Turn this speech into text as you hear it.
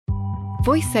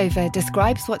VoiceOver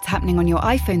describes what's happening on your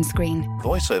iPhone screen.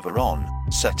 VoiceOver on,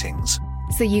 settings.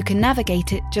 So you can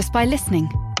navigate it just by listening.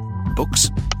 Books,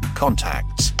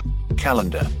 contacts,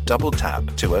 calendar, double tap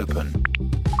to open.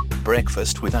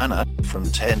 Breakfast with Anna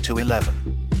from 10 to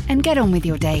 11. And get on with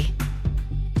your day.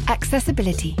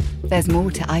 Accessibility. There's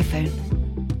more to iPhone.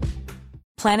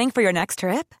 Planning for your next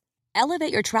trip?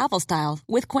 Elevate your travel style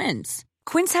with Quince.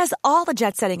 Quince has all the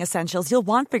jet-setting essentials you'll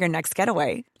want for your next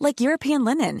getaway, like European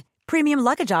linen, premium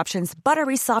luggage options,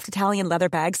 buttery soft Italian leather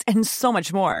bags, and so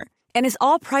much more. And is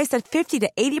all priced at 50 to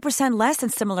 80% less than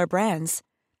similar brands.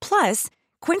 Plus,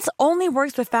 Quince only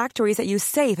works with factories that use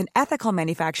safe and ethical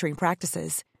manufacturing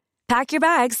practices. Pack your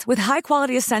bags with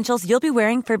high-quality essentials you'll be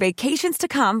wearing for vacations to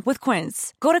come with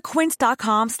Quince. Go to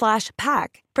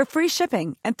quince.com/pack for free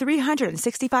shipping and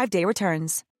 365-day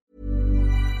returns.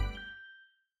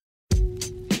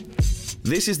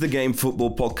 This is the Game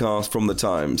Football Podcast from The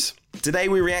Times. Today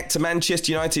we react to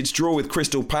Manchester United's draw with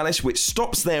Crystal Palace, which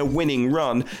stops their winning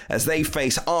run as they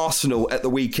face Arsenal at the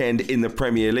weekend in the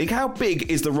Premier League. How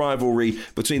big is the rivalry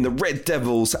between the Red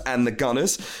Devils and the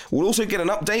Gunners? We'll also get an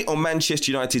update on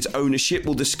Manchester United's ownership.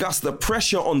 We'll discuss the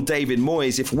pressure on David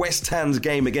Moyes if West Ham's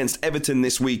game against Everton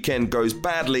this weekend goes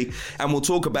badly. And we'll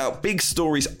talk about big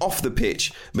stories off the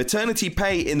pitch. Maternity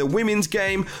pay in the women's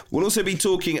game. We'll also be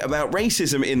talking about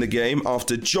racism in the game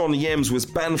after John Yems was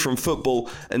banned from football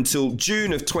until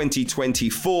June of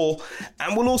 2024,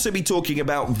 and we'll also be talking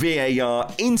about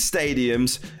VAR in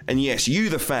stadiums, and yes, you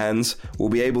the fans will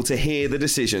be able to hear the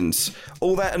decisions.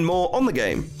 All that and more on the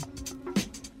game.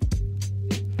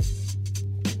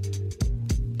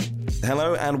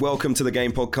 Hello and welcome to the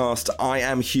Game Podcast. I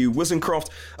am Hugh Wisencroft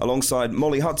alongside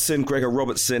Molly Hudson, Gregor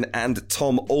Robertson and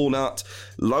Tom Allnut.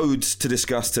 Loads to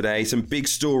discuss today, some big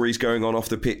stories going on off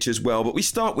the pitch as well, but we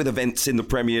start with events in the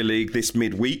Premier League this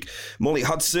midweek. Molly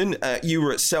Hudson, you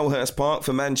were at Selhurst Park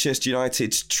for Manchester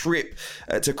United's trip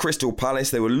to Crystal Palace.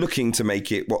 They were looking to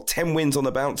make it, 10 wins on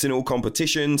the bounce in all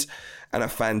competitions, and a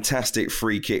fantastic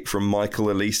free kick from Michael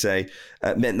Elise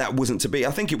meant that wasn't to be.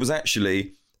 I think it was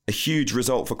actually a huge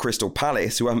result for Crystal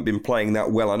Palace, who haven't been playing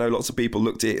that well. I know lots of people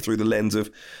looked at it through the lens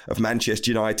of Manchester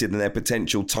United and their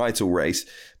potential title race,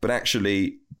 but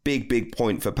actually, big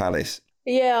point for Palace.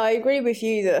 Yeah, I agree with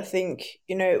you that I think,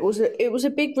 it was a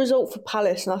big result for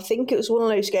Palace, and I think it was one of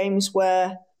those games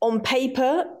where, on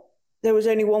paper, there was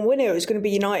only one winner. It was going to be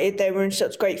United. They were in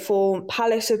such great form.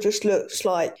 Palace have just looked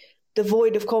like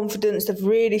devoid of confidence. They've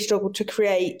really struggled to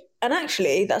create. And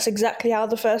actually, that's exactly how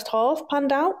the first half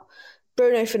panned out.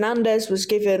 Bruno Fernandes was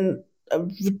given a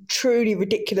truly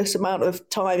ridiculous amount of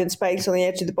time and space on the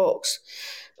edge of the box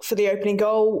for the opening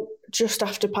goal, just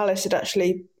after Palace had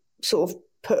actually sort of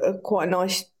put quite a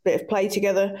nice bit of play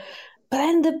together. But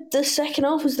then the second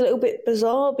half was a little bit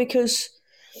bizarre because,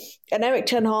 and Erik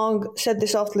ten Hag said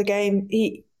this after the game,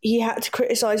 he had to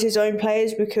criticise his own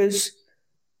players because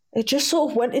it just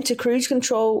sort of went into cruise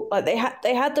control. Like they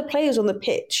had the players on the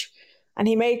pitch, and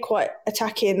he made quite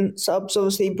attacking subs.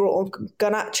 Obviously, he brought on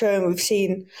Garnacho, and we've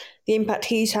seen the impact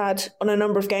he's had on a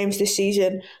number of games this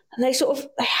season. And they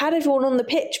had everyone on the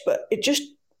pitch, but it just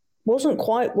wasn't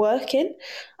quite working.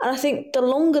 And I think the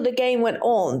longer the game went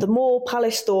on, the more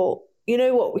Palace thought, you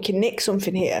know what, we can nick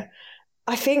something here.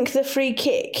 I think the free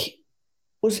kick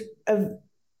was an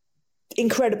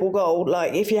incredible goal.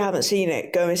 Like, if you haven't seen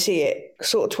it, go and see it.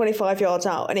 Sort of 25 yards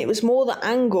out. And it was more the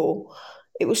angle.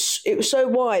 It was so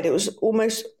wide, it was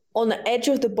almost on the edge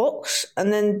of the box,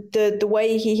 and then the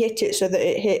way he hit it so that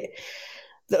it hit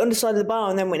the underside of the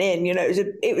bar and then went in.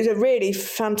 It was a really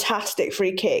fantastic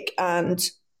free kick and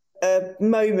a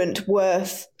moment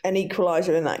worth an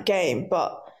equaliser in that game.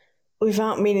 But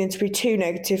without meaning to be too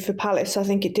negative for Palace, I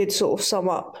think it did sort of sum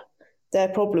up their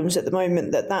problems at the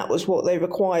moment, that was what they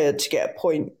required to get a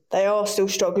point. They are still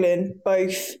struggling.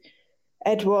 Both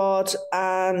Edouard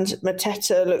and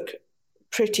Mateta look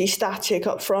pretty static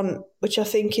up front, which I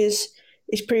think is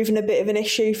proven a bit of an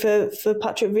issue for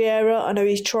Patrick Vieira. I know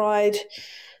he's tried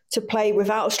to play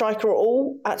without a striker at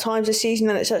all at times this season,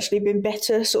 and it's actually been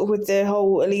better, sort of with the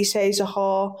whole Elise,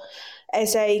 Zaha,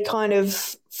 Eze kind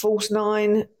of false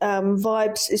nine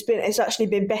vibes. It's actually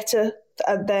been better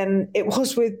than it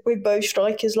was with both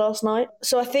strikers last night.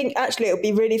 So I think actually it'll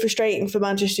be really frustrating for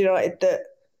Manchester United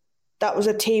that was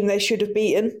a team they should have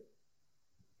beaten,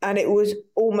 and it was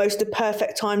almost the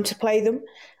perfect time to play them.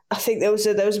 I think there was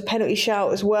a penalty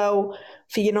shout as well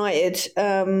for United.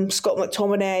 Scott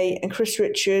McTominay and Chris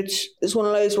Richards. It's one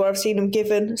of those where I've seen them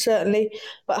given, certainly.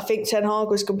 But I think Ten Hag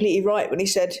was completely right when he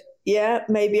said, yeah,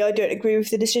 maybe I don't agree with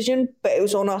the decision, but it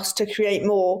was on us to create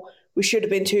more we should have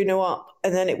been 2-0 up,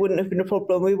 and then it wouldn't have been a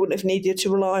problem. We wouldn't have needed to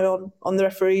rely on the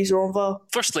referees or on VAR.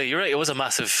 Firstly, you're right, it was a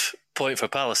massive point for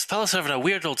Palace. Palace are having a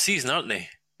weird old season, aren't they?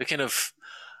 They're kind of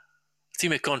a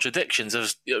team of contradictions. I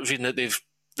was reading that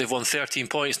they've won 13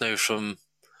 points now from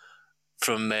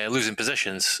losing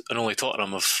positions, and only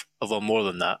Tottenham have won more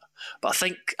than that. But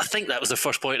I think that was the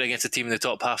first point against a team in the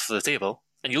top half of the table.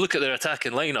 And you look at their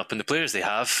attacking lineup and the players they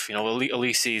have,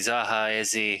 Olise, Zaha,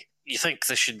 Eze. You think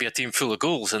this should be a team full of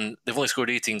goals, and they've only scored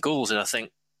 18 goals, and I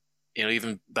think,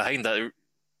 even behind that,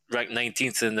 ranked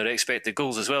 19th in their expected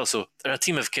goals as well. So they're a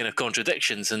team of kind of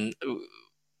contradictions, and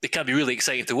they can be really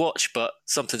exciting to watch, but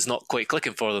something's not quite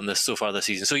clicking for them so far this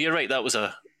season. So you're right, that was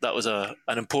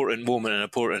an important moment, an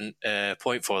important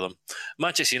point for them.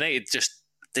 Manchester United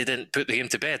they didn't put the game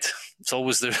to bed. It's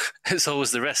always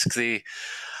the risk.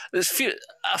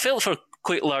 I felt for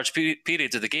quite large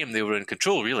periods of the game they were in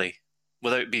control, really,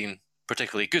 without being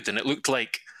particularly good, and it looked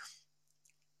like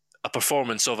a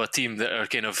performance of a team that are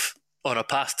kind of on a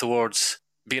path towards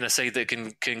being a side that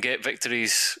can get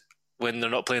victories when they're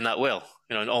not playing that well.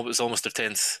 It's almost their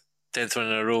 10th win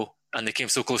in a row, and they came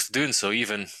so close to doing so.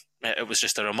 Even it was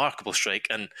just a remarkable strike.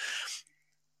 And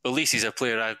Olise's a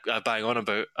player I've banged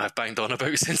on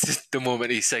about since the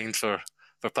moment he signed for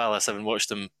Palace, having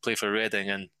watched him play for Reading,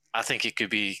 and I think he could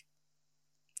be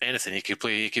anything. He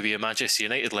could be a Manchester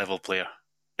United level player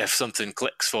if something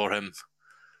clicks for him.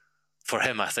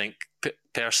 I think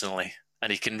personally,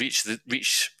 and he can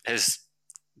reach his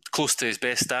close to his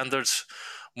best standards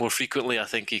more frequently. I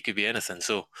think he could be anything.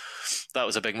 So that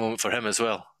was a big moment for him as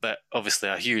well. But obviously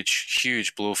a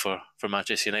huge blow for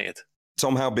Manchester United.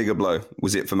 Tom, how big a blow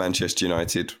was it for Manchester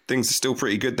United? Things are still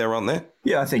pretty good there, aren't they?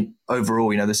 Yeah, I think overall,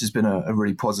 this has been a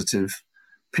really positive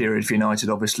period for United,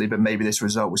 obviously, but maybe this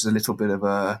result was a little bit of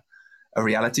a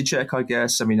reality check, I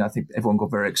guess. I mean, I think everyone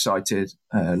got very excited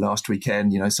last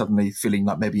weekend, suddenly feeling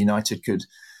like maybe United could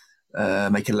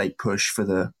make a late push for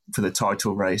the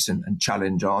title race and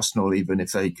challenge Arsenal, even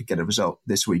if they could get a result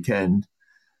this weekend.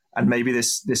 And maybe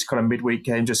this kind of midweek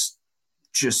game just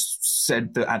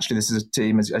said that actually this is a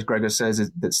team, as Gregor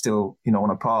says, that's still on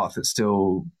a path, that's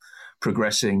still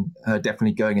progressing,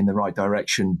 definitely going in the right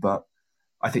direction. But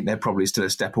I think they're probably still a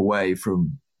step away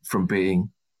from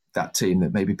being that team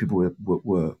that maybe people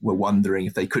were wondering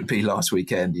if they could be last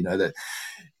weekend. That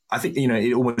I think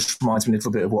it almost reminds me a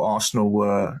little bit of what Arsenal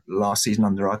were last season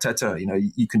under Arteta.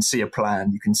 You can see a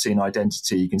plan, you can see an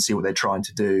identity, you can see what they're trying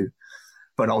to do,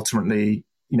 but ultimately,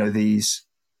 these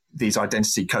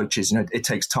identity coaches, it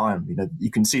takes time.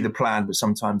 You can see the plan, but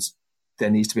sometimes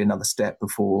there needs to be another step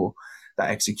before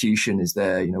that execution is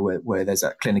there. Where there's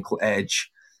that clinical edge.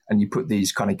 And you put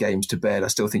these kind of games to bed. I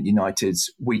still think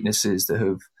United's weaknesses that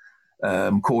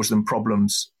have caused them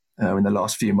problems in the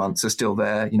last few months are still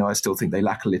there. I still think they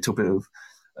lack a little bit of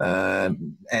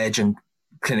edge and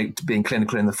being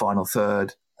clinical in the final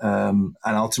third. And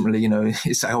ultimately,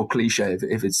 it's that whole cliche.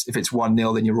 If it's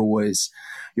 1-0, then you're always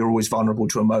vulnerable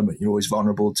to a moment. You're always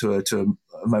vulnerable to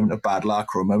a moment of bad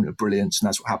luck or a moment of brilliance, and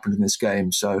that's what happened in this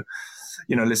game. So.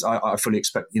 Listen, I fully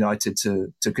expect United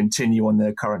to continue on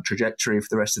their current trajectory for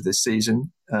the rest of this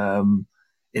season.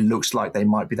 It looks like they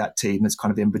might be that team that's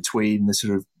kind of in between the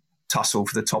sort of tussle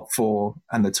for the top four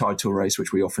and the title race,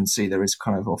 which we often see. There is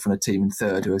kind of often a team in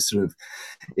third who are sort of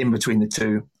in between the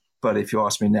two. But if you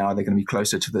ask me now, they're going to be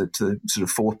closer to the sort of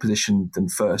fourth position than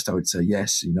first. I would say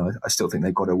yes. I still think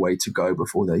they've got a way to go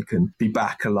before they can be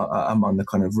back among the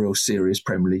kind of real serious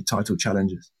Premier League title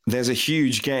challengers. There's a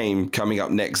huge game coming up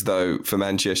next, though, for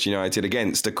Manchester United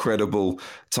against a credible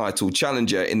title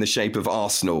challenger in the shape of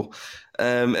Arsenal.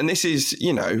 And this is,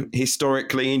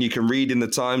 historically, and you can read in the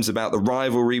Times about the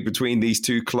rivalry between these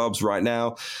two clubs right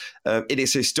now. It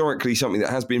is historically something that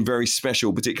has been very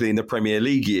special, particularly in the Premier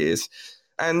League years.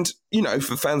 And,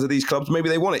 for fans of these clubs, maybe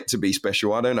they want it to be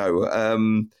special. I don't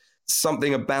know.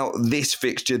 Something about this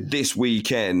fixture this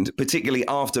weekend, particularly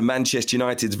after Manchester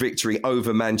United's victory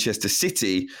over Manchester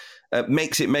City,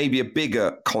 makes it maybe a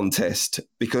bigger contest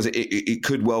because it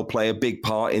could well play a big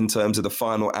part in terms of the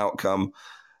final outcome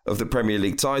of the Premier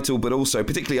League title, but also,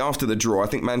 particularly after the draw, I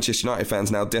think Manchester United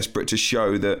fans now desperate to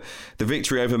show that the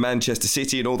victory over Manchester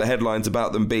City and all the headlines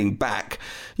about them being back,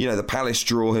 the Palace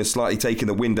draw has slightly taken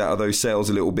the wind out of those sails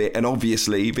a little bit, and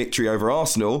obviously victory over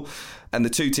Arsenal and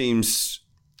the two teams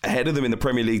ahead of them in the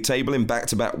Premier League table in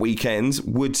back-to-back weekends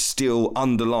would still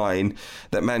underline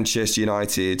that Manchester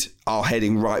United are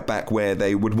heading right back where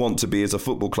they would want to be as a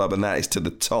football club, and that is to the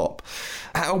top.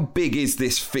 How big is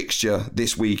this fixture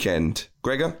this weekend?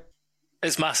 Gregor?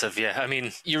 It's massive, yeah. I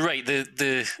mean, you're right.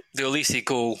 The Olise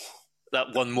goal,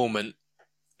 that one moment,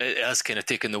 it has kind of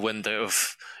taken the wind out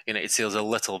of United sails a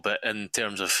little bit in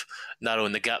terms of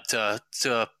narrowing the gap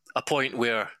to a point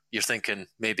where you're thinking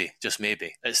maybe, just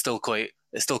maybe. It's still quite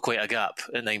a gap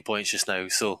at 9 points just now.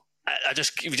 So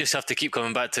we just have to keep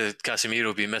coming back to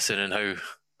Casemiro being missing and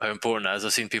how important that is.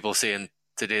 I've seen people saying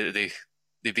today that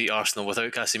they beat Arsenal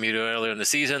without Casemiro earlier in the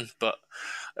season, but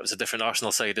it was a different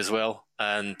Arsenal side as well.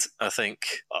 And I think,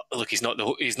 look, he's not.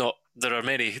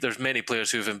 There's many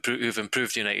players who've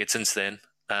improved United since then,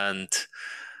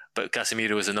 but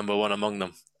Casemiro is the number one among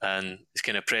them, and his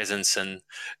kind of presence and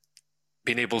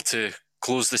being able to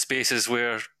close the spaces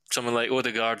where someone like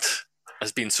Odegaard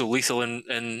has been so lethal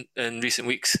in recent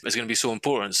weeks is going to be so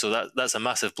important. So that's a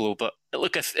massive blow. But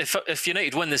look, if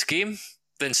United win this game,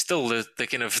 then still the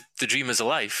dream is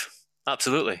alive.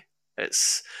 Absolutely,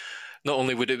 it's. Not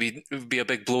only would it be a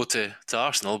big blow to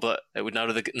Arsenal, but it would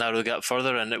narrow the gap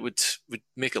further, and it would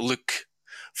make it look,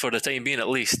 for the time being at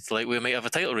least, like we might have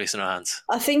a title race in our hands.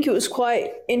 I think it was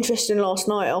quite interesting last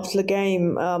night after the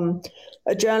game.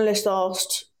 A journalist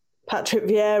asked Patrick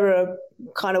Vieira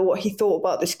kind of what he thought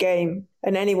about this game,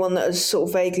 and anyone that has sort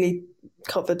of vaguely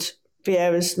covered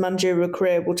Vieira's managerial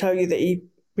career will tell you that he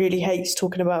really hates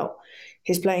talking about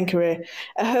his playing career.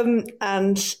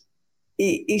 And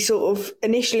he sort of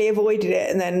initially avoided it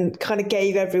and then kind of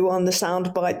gave everyone the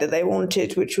soundbite that they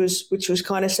wanted, which was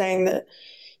kind of saying that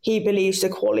he believes the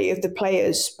quality of the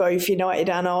players, both United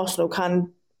and Arsenal,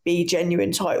 can be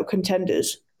genuine title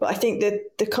contenders. But I think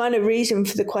that the kind of reason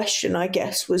for the question, I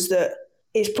guess, was that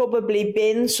it's probably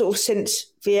been sort of since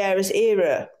Vieira's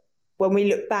era, when we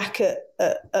look back at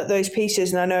those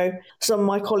pieces, and I know some of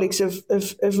my colleagues have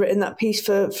written that piece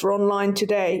for online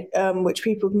today, which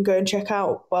people can go and check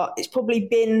out. But it's probably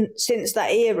been since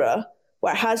that era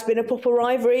where it has been a proper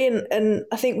rivalry. And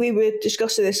I think we were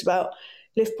discussing this about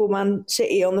Liverpool Man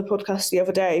City on the podcast the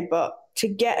other day. But to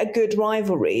get a good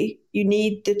rivalry, you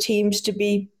need the teams to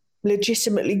be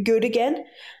legitimately good again.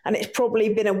 And it's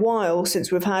probably been a while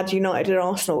since we've had United and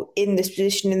Arsenal in this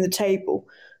position in the table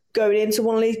going into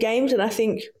one of these games, and I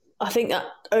think that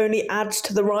only adds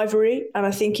to the rivalry, and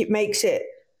I think it makes it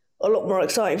a lot more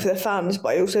exciting for the fans, but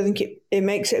I also think it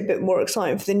makes it a bit more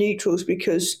exciting for the neutrals,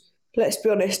 because let's be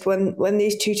honest, when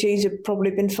these two teams have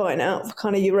probably been fighting out for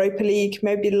kind of Europa League,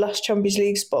 maybe the last Champions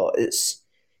League spot, it's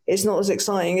not as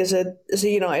exciting as a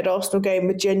United Arsenal game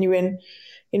with genuine,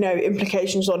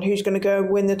 implications on who's going to go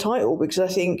and win the title, because I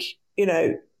think,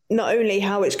 not only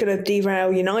how it's going to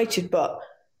derail United, but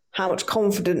how much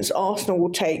confidence Arsenal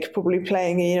will take probably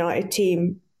playing a United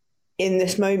team in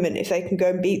this moment if they can go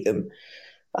and beat them.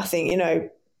 I think,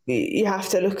 you have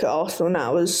to look at Arsenal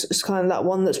now as kind of that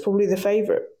one that's probably the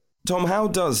favourite. Tom, how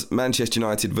does Manchester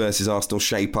United versus Arsenal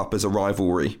shape up as a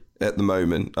rivalry at the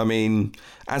moment? I mean,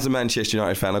 as a Manchester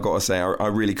United fan, I've got to say, I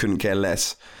really couldn't care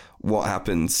less what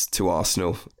happens to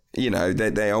Arsenal.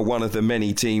 They are one of the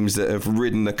many teams that have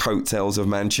ridden the coattails of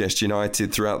Manchester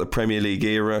United throughout the Premier League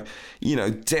era,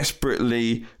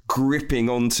 desperately gripping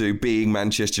onto being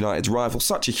Manchester United's rival.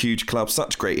 Such a huge club,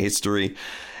 such great history.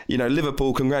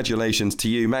 Liverpool, congratulations to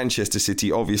you. Manchester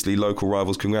City, obviously local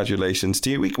rivals, congratulations to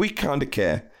you. We kind of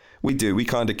care. We do, we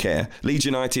kind of care. Leeds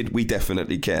United, we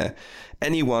definitely care.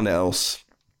 Anyone else?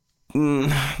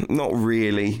 Not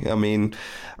really. I mean,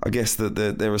 I guess that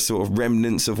there are sort of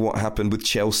remnants of what happened with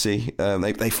Chelsea.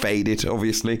 They faded,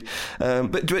 obviously.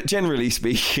 But generally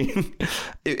speaking,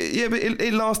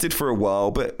 it lasted for a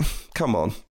while, but come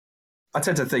on. I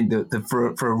tend to think that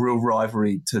for a real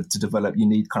rivalry to develop, you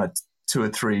need kind of two or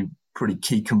three pretty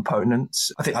key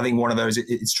components. I think one of those,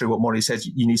 it's true what Moyes says,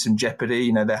 you need some jeopardy.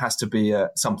 There has to be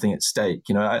something at stake.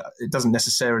 It doesn't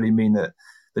necessarily mean that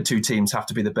the two teams have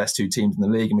to be the best two teams in the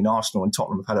league. I mean, Arsenal and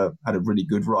Tottenham have had a really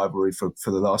good rivalry for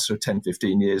the last sort of 10,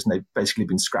 15 years, and they've basically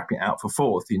been scrapping it out for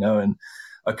fourth, and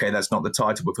okay, that's not the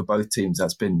title, but for both teams,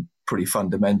 that's been pretty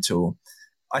fundamental.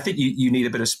 I think you need a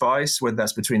bit of spice, whether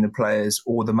that's between the players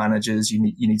or the managers. You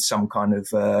need some kind of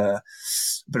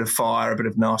bit of fire, a bit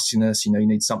of nastiness. You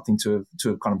need something to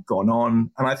have kind of gone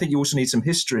on, and I think you also need some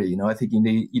history. I think you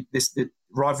need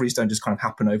rivalries don't just kind of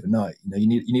happen overnight. You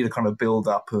need a kind of build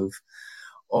up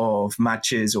of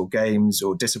matches or games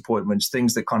or disappointments,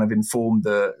 things that kind of inform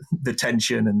the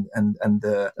tension and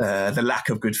the lack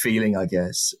of good feeling, I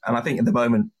guess. And I think at the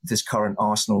moment, this current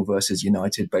Arsenal versus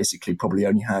United basically probably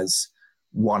only has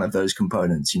one of those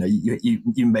components. You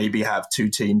maybe have two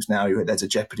teams now. There's a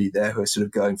jeopardy there who are sort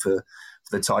of going for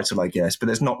the title, I guess. But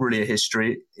there's not really a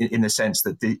history in the sense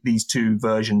that these two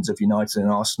versions of United and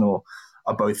Arsenal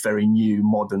are both very new,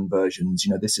 modern versions.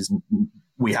 This is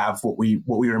we have what we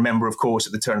remember, of course,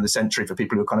 at the turn of the century. For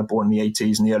people who were kind of born in the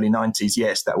 80s and the early 90s,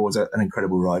 yes, that was an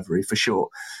incredible rivalry for sure.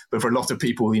 But for a lot of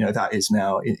people, that is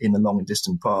now in the long and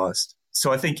distant past.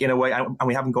 So I think in a way, and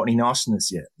we haven't got any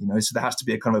Arsenalists yet, so there has to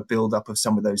be a kind of a build-up of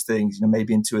some of those things,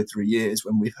 maybe in 2 or 3 years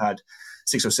when we've had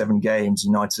 6 or 7 games,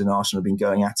 United and Arsenal have been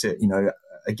going at it,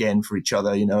 again for each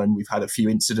other, and we've had a few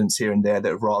incidents here and there that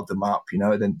have riled them up,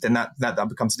 then that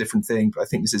becomes a different thing. But I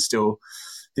think this is still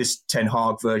this Ten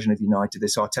Hag version of United,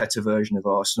 this Arteta version of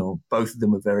Arsenal. Both of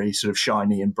them are very sort of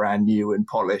shiny and brand new and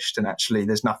polished, and actually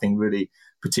there's nothing really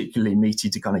particularly meaty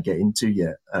to kind of get into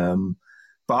yet.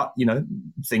 But,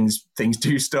 things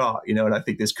do start, and I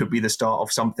think this could be the start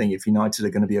of something if United are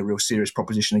going to be a real serious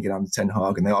proposition again under Ten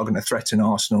Hag, and they are going to threaten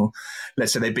Arsenal.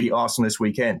 Let's say they beat Arsenal this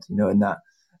weekend, and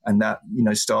that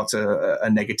starts a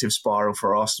negative spiral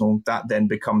for Arsenal. That then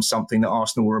becomes something that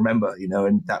Arsenal will remember,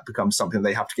 and that becomes something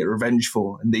they have to get revenge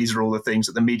for. And these are all the things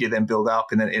that the media then build up,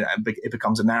 and then it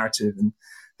becomes a narrative. And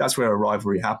that's where a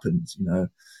rivalry happens,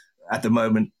 At the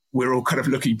moment, we're all kind of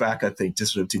looking back, I think, to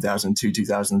sort of 2002,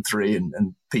 2003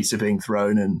 and pizza being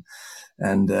thrown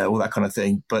and all that kind of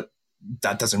thing. But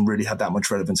that doesn't really have that much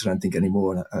relevance, I don't think,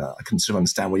 anymore. And I can sort of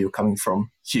understand where you're coming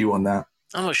from, Hugh, on that.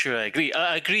 I'm not sure I agree.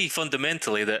 I agree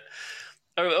fundamentally that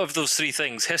of those 3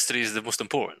 things, history is the most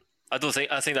important. I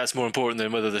think that's more important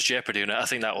than whether there's jeopardy in it. I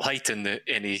think that will heighten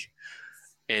any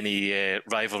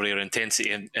rivalry or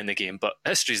intensity in the game. But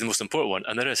history is the most important one,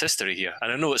 and there is history here.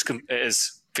 And I know it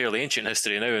is fairly ancient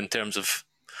history now in terms of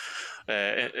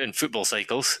in football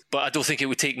cycles, but I don't think it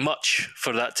would take much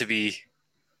for that to be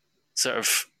sort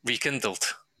of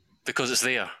rekindled, because it's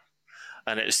there,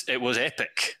 and it was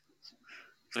epic.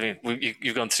 I mean,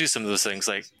 you've gone through some of those things,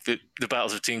 like the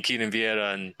battles between Keane and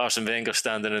Vieira and Arsene Wenger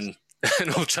standing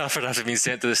in Old Trafford after being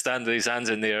sent to the stand with his hands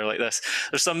in the air like this.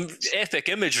 There's some epic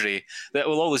imagery that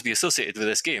will always be associated with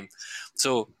this game.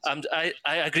 So I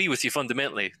agree with you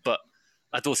fundamentally, but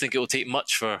I don't think it will take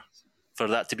much for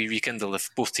that to be rekindled if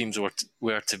both teams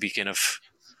were to be kind of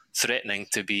threatening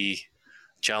to be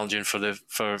challenging for the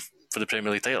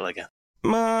Premier League title again.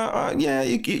 Yeah,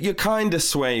 you're kind of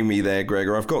swaying me there,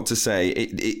 Gregor. I've got to say,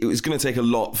 it was going to take a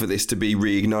lot for this to be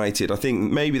reignited. I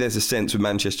think maybe there's a sense with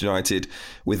Manchester United,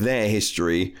 with their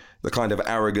history, the kind of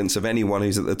arrogance of anyone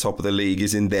who's at the top of the league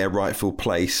is in their rightful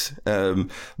place.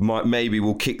 Maybe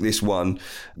we'll kick this one,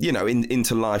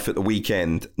 into life at the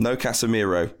weekend. No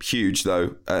Casemiro, huge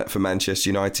though for Manchester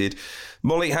United.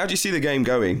 Molly, how do you see the game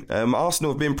going?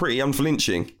 Arsenal have been pretty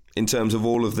unflinching in terms of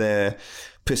all of their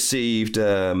perceived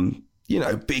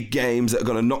big games that are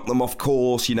going to knock them off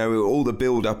course, all the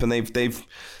build-up, and they've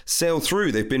sailed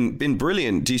through. They've been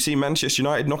brilliant. Do you see Manchester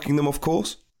United knocking them off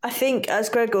course? I think, as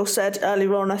Gregor said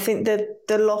earlier on, I think that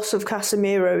the loss of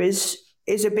Casemiro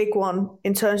is a big one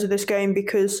in terms of this game,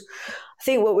 because I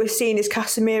think what we've seen is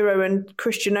Casemiro and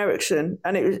Christian Eriksen,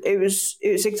 and it was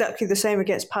exactly the same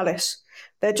against Palace.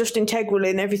 They're just integral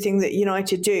in everything that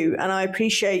United do, and I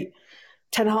appreciate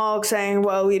Ten Hag saying,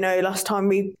 well, last time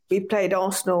we played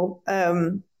Arsenal,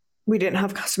 we didn't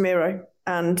have Casemiro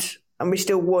and we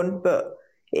still won, but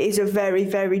it is a very,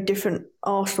 very different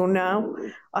Arsenal now.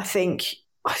 I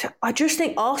just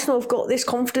think Arsenal have got this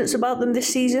confidence about them this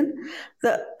season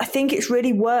that I think it's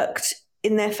really worked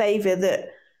in their favour,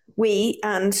 that we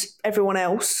and everyone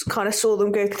else kind of saw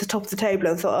them go to the top of the table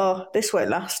and thought, oh, this won't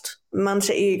last. Man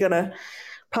City are going to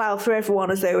plough through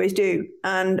everyone as they always do.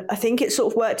 And I think it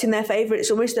sort of worked in their favour.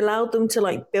 It's almost allowed them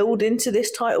to build into this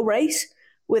title race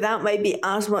without maybe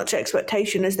as much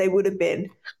expectation as they would have been,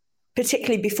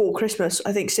 particularly before Christmas.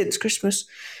 I think since Christmas,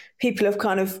 people have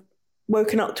kind of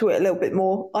woken up to it a little bit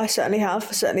more. I certainly have,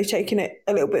 certainly taken it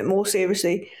a little bit more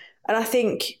seriously. And I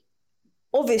think,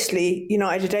 obviously,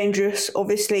 United are dangerous.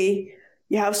 Obviously,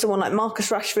 you have someone like Marcus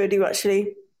Rashford, who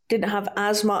actually didn't have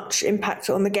as much impact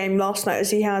on the game last night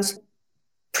as he has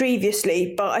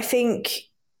previously, but I think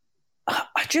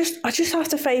I just have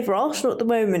to favour Arsenal at the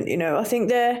moment. I think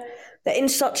they're in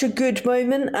such a good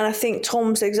moment, and I think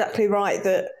Tom's exactly right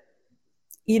that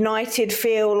United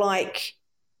feel like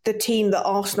the team that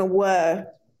Arsenal were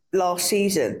last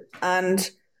season,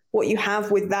 and what you have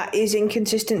with that is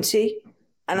inconsistency.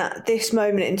 And at this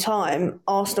moment in time,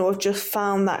 Arsenal have just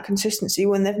found that consistency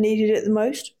when they've needed it the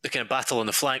most. The kind of battle on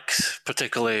the flanks,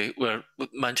 particularly with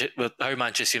how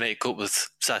Manchester United cope with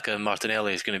Saka and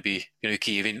Martinelli, is going to be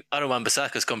key. I mean, Aaron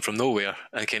Wan-Bissaka's come from nowhere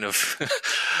and kind of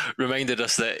reminded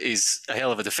us that he's a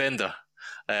hell of a defender.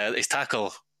 His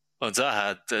tackle on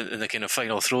Zaha in the kind of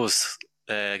final throws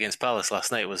against Palace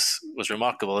last night was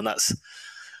remarkable, and that's,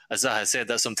 as Zaha said,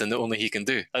 that's something that only he can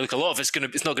do. I think a lot of it's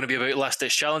not going to be about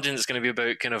last-ditch challenging. It's going to be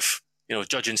about kind of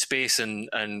judging space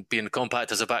and being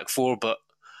compact as a back four. But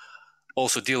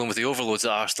also dealing with the overloads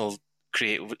that Arsenal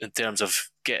create in terms of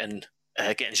getting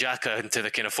Xhaka into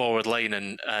the kind of forward line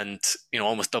and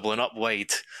almost doubling up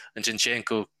wide, and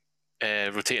Zinchenko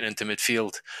rotating into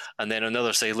midfield, and then on the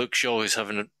other side, Luke Shaw, who's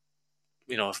having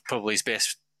probably his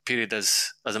best period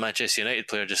as a Manchester United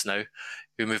player just now,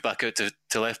 who moved back out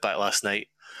to left back last night.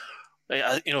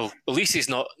 Elise's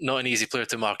not an easy player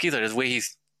to mark either. The way he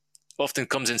often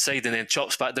comes inside and then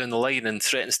chops back down the line and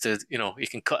threatens to, he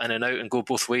can cut in and out and go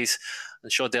both ways.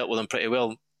 And Shaw dealt with him pretty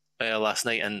well last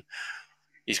night, and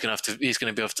he's going to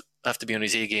have to be on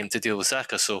his A game to deal with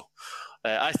Saka. So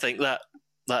I think that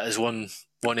is one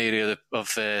area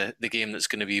of the game that's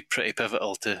going to be pretty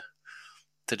pivotal to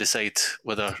decide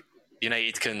whether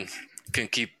United can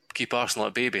keep Arsenal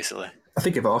at bay, basically. I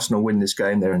think if Arsenal win this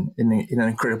game, they're in an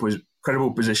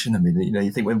incredible position. I mean,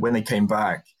 you think when they came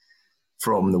back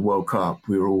from the World Cup,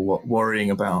 we were all worrying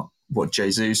about what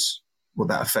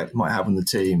that effect might have on the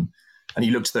team. And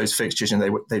you looked at those fixtures, and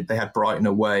they had Brighton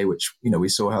away, which we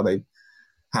saw how they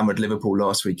hammered Liverpool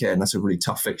last weekend. That's a really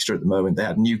tough fixture at the moment. They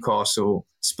had Newcastle,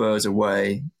 Spurs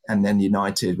away, and then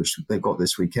United, which they've got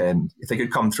this weekend. If they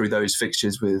could come through those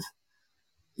fixtures with,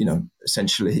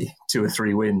 essentially 2 or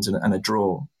 3 wins and a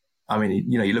draw. I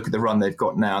mean, you look at the run they've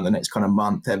got now in the next kind of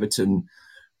month: Everton,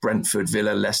 Brentford,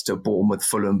 Villa, Leicester, Bournemouth,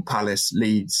 Fulham, Palace,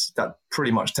 Leeds. That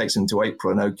pretty much takes them to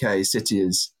April. And okay, City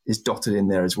is dotted in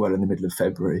there as well in the middle of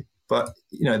February. But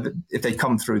if they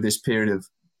come through this period of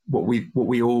what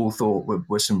we all thought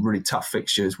were some really tough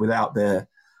fixtures without their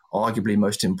arguably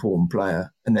most important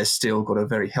player, and they've still got a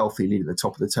very healthy lead at the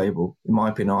top of the table, in my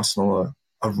opinion, Arsenal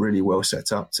are really well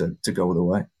set up to go all the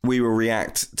way. We will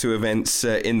react to events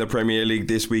in the Premier League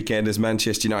this weekend as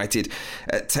Manchester United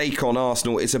take on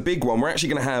Arsenal. It's a big one. We're actually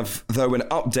going to have, though, an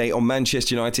update on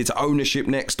Manchester United's ownership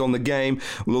next on the game.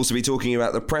 We'll also be talking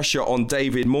about the pressure on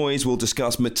David Moyes. We'll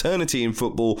discuss maternity in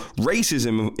football,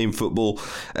 racism in football,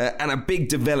 and a big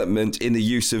development in the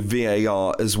use of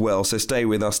VAR as well. So stay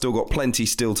with us. Still got plenty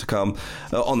still to come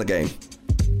on the game.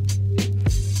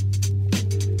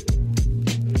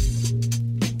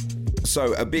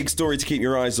 So a big story to keep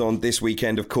your eyes on this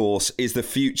weekend, of course, is the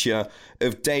future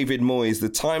of David Moyes. The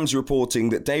Times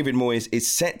reporting that David Moyes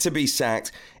is set to be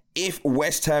sacked if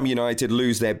West Ham United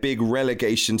lose their big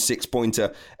relegation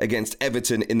 6-pointer against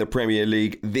Everton in the Premier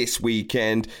League this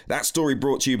weekend. That story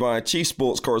brought to you by our chief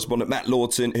sports correspondent, Matt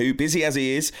Lawton, who, busy as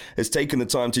he is, has taken the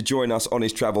time to join us on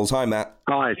his travels. Hi, Matt.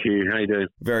 Hi, Hugh. How you doing?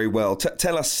 Very well.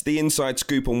 Tell us the inside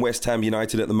scoop on West Ham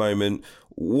United at the moment.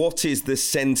 What is the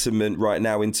sentiment right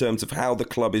now in terms of how the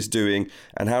club is doing,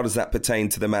 and how does that pertain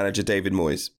to the manager, David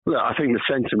Moyes? Look, I think the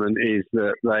sentiment is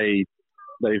that they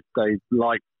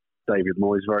like David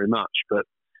Moyes very much, but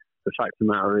the fact of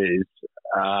the matter is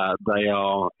they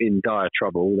are in dire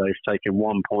trouble. They've taken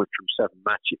 1 point from 7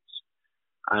 matches,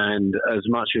 and as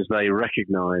much as they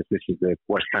recognise, this is the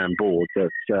West Ham board,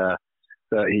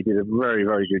 that he did a very,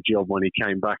 very good job when he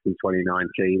came back in 2019.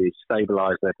 He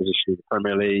stabilised their position in the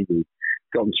Premier League. He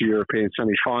got them to European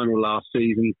semi-final last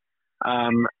season.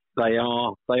 They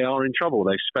are in trouble.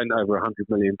 They've spent over £100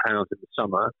 million in the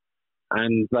summer,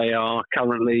 and they are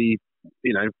currently,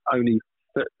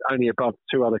 only above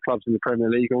 2 other clubs in the Premier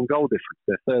League on goal difference.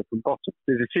 They're third from bottom.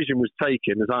 The decision was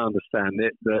taken, as I understand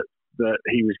it, that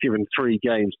he was given 3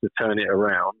 games to turn it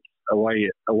around, away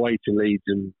to Leeds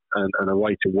and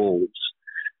away to Wolves,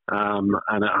 and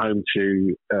at home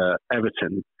to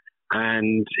Everton.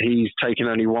 And he's taken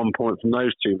only 1 point from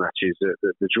those 2 matches,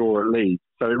 the draw at Leeds.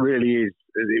 So it really is,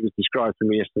 it was described to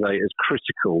me yesterday as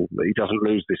critical that he doesn't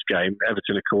lose this game.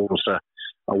 Everton, of course, are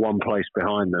 1 place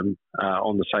behind them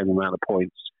on the same amount of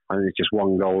points. I think it's just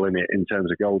 1 goal in it in terms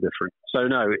of goal difference. So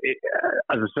no,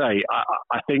 as I say,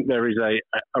 I think there is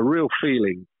a real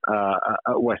feeling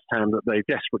at West Ham that they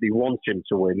desperately want him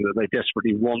to win, that they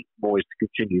desperately want Moyes to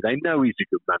continue. They know he's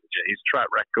a good manager. His track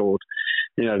record,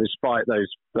 despite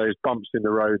those bumps in the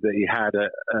road that he had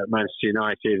at Manchester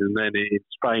United and then in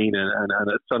Spain and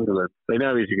at Sunderland, they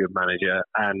know he's a good manager,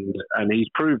 and he's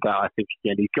proved that. I think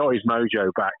again he got his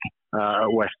mojo back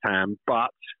at West Ham,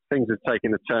 but things have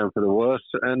taken a turn for the worse,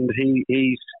 and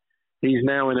he's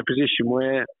now in a position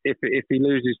where if he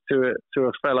loses to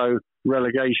a fellow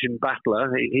relegation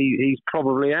battler, he's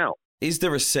probably out. Is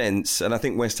there a sense, and I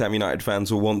think West Ham United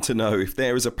fans will want to know, if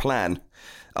there is a plan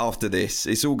after this?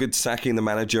 It's all good sacking the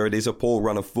manager. It is a poor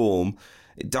run of form.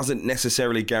 It doesn't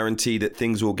necessarily guarantee that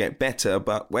things will get better,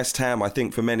 but West Ham, I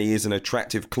think, for many is an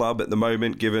attractive club at the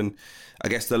moment, given, I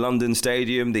guess, the London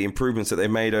Stadium, the improvements that they've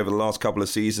made over the last couple of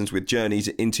seasons with journeys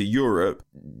into Europe.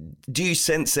 Do you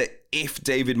sense that if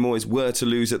David Moyes were to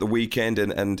lose at the weekend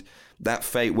and that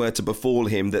fate were to befall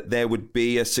him, that there would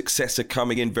be a successor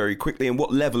coming in very quickly? And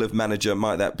what level of manager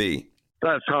might that be?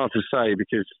 That's hard to say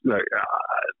because, look,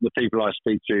 the people I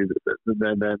speak to,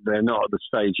 they're not at the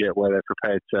stage yet where they're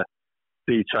prepared to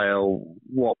detail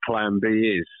what plan B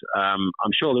is.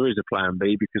 I'm sure there is a plan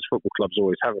B because football clubs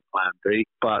always have a plan B.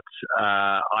 But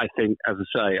I think, as I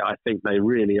say, I think they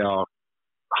really are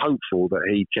hopeful that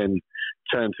he can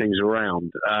turn things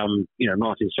around.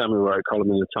 Martin Samuel wrote a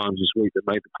column in the Times this week that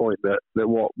made the point that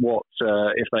what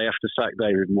if they have to sack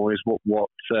David Moyes, what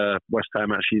West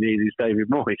Ham actually need is David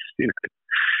Moyes.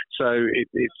 So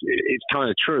it's kind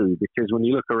of true because when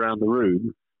you look around the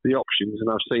room, the options, and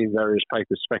I've seen various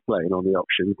papers speculating on the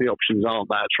options aren't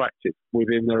that attractive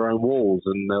within their own walls,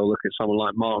 and they'll look at someone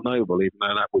like Mark Noble, even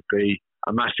though that would be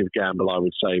a massive gamble, I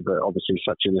would say, but obviously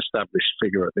such an established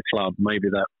figure at the club, maybe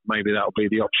that'll be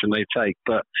the option they take.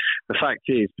 But the fact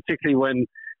is, particularly when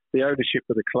the ownership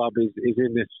of the club is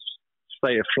in this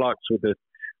state of flux with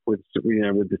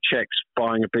the Czechs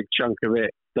buying a big chunk of it,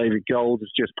 David Gold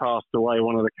has just passed away,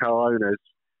 one of the co-owners.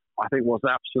 I think what's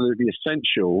absolutely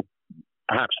essential,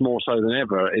 perhaps more so than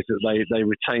ever, is that they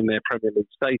retain their Premier League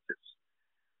status.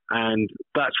 And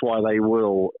that's why they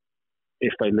will,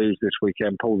 if they lose this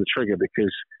weekend, pull the trigger,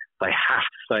 because they have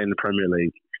to stay in the Premier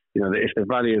League. If the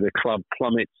value of the club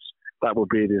plummets, that would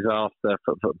be a disaster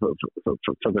for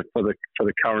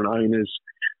the current owners,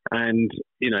 and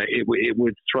it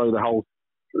would throw the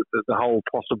whole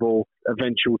possible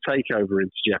eventual takeover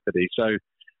into jeopardy. So,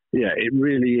 yeah, it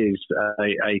really is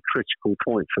a critical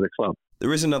point for the club.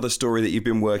 There is another story that you've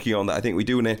been working on that I think we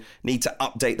do need to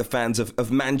update the fans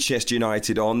of Manchester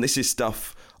United on. This is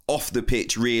stuff off the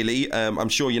pitch, really. I'm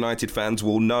sure United fans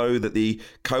will know that the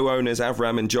co-owners,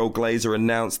 Avram and Joel Glazer,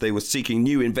 announced they were seeking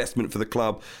new investment for the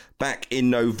club back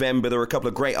in November. There are a couple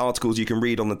of great articles you can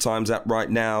read on the Times app right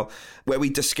now where we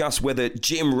discuss whether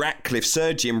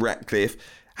Sir Jim Ratcliffe,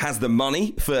 has the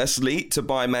money, firstly, to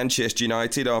buy Manchester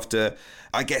United after,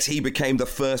 I guess, he became the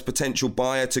first potential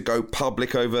buyer to go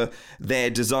public over their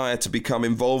desire to become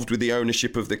involved with the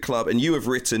ownership of the club. And you have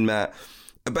written, Matt,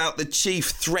 about the chief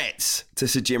threats to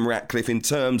Sir Jim Ratcliffe in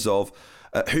terms of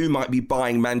who might be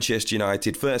buying Manchester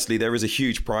United. Firstly, there is a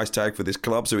huge price tag for this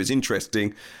club, so it's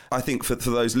interesting, I think, for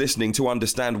those listening to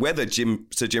understand whether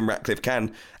Sir Jim Ratcliffe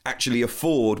can actually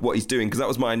afford what he's doing, because that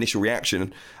was my initial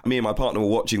reaction. Me and my partner were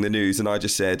watching the news and I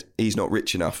just said, he's not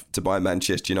rich enough to buy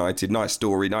Manchester United. Nice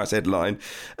story, nice headline.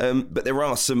 But there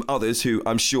are some others who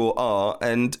I'm sure are,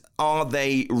 and are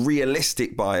they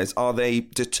realistic buyers? Are they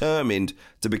determined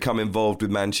to become involved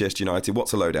with Manchester United?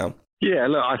 What's the lowdown? Yeah,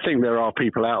 look, I think there are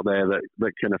people out there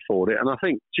that can afford it. And I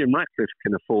think Jim Ratcliffe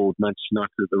can afford Manchester United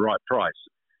at the right price.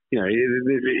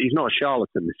 He's not a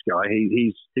charlatan, this guy.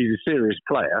 He's a serious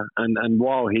player. And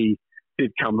while he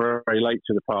did come very, very late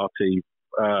to the party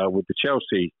with the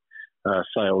Chelsea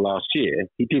sale last year,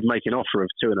 he did make an offer of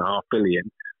 $2.5 billion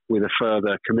with a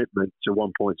further commitment to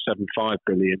 $1.75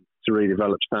 billion to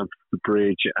redevelop Stamford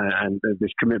Bridge, and this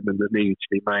commitment that needed to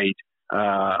be made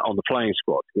on the playing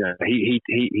squad.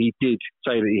 He did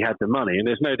say that he had the money, and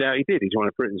there's no doubt he did. He's one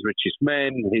of Britain's richest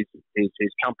men. His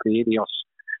company Ineos,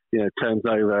 turns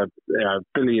over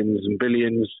billions and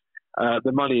billions.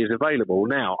 The money is available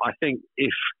now. I think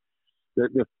if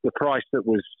the price that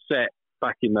was set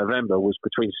back in November was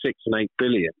between 6 and 8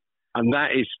 billion, and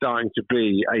that is starting to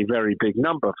be a very big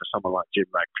number for someone like Jim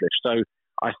Ratcliffe. So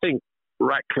I think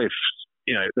Ratcliffe's,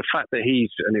 the fact that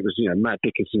and it was, Matt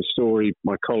Dickinson's story,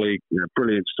 my colleague,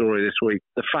 brilliant story this week.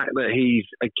 The fact that he's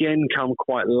again come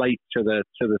quite late to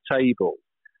the table,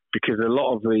 because a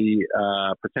lot of the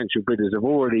potential bidders have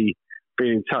already been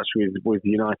in touch with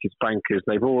United's bankers.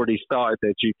 They've already started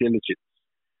their due diligence.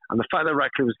 And the fact that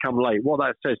Ratcliffe has come late, what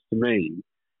that says to me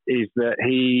is that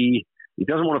he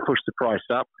doesn't want to push the price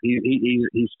up.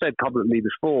 He's said publicly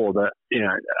before that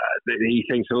that he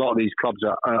thinks a lot of these clubs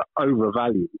are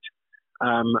overvalued.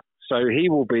 So he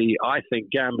will be, I think,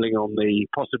 gambling on the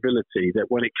possibility that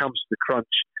when it comes to the crunch,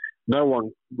 no one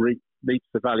meets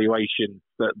the valuation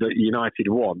that United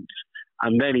want,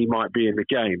 and then he might be in the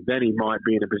game. Then he might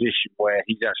be in a position where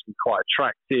he's actually quite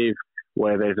attractive,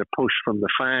 where there's a push from the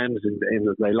fans, and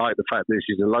that they like the fact that this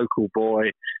is a local boy,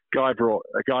 a guy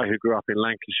who grew up in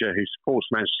Lancashire, who supports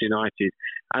Manchester United,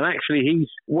 and actually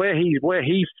where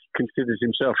he considers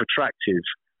himself attractive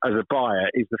as a buyer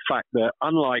is the fact that,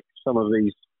 unlike some of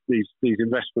these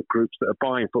investment groups that are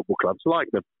buying football clubs, like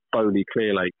the Bowley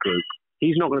Clearlake Group,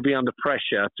 he's not going to be under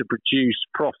pressure to produce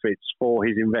profits for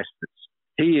his investors.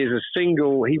 He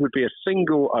would be a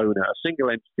single owner, a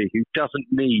single entity who doesn't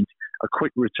need a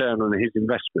quick return on his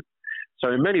investment.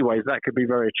 So in many ways, that could be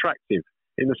very attractive.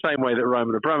 In the same way that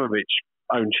Roman Abramovich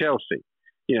owned Chelsea,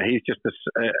 he's just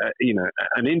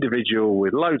an individual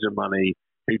with loads of money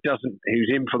who's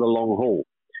in for the long haul.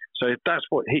 So that's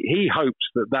what he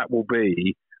hopes that will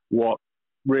be what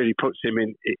really puts him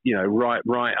in,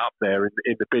 right up there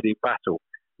in the bidding battle.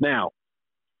 Now,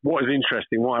 what is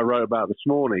interesting, what I wrote about this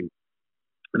morning,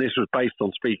 and this was based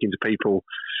on speaking to people,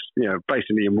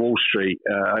 basically in Wall Street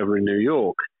over in New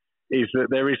York, is that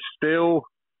there is still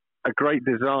a great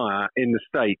desire in the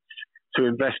States to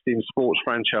invest in sports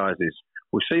franchises.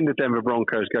 We've seen the Denver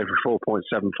Broncos go for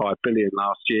 $4.75 billion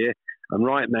last year, and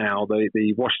right now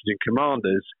the Washington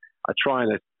Commanders are trying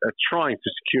to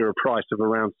secure a price of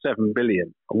around $7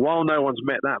 billion. And while no one's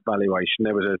met that valuation,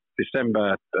 there was a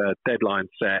December deadline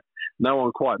set. No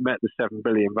one quite met the $7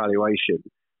 billion valuation.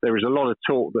 There is a lot of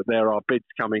talk that there are bids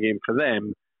coming in for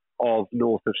them of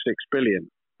north of $6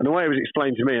 billion. And the way it was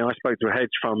explained to me, I spoke to a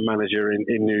hedge fund manager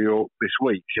in New York this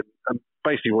week, and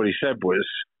basically what he said was,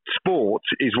 sport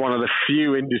is one of the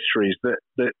few industries that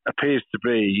appears to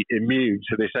be immune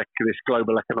to this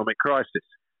global economic crisis.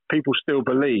 People still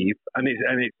believe, and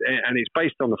it's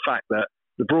based on the fact that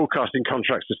the broadcasting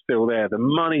contracts are still there, the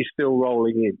money's still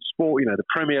rolling in. Sport, the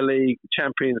Premier League, the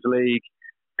Champions League,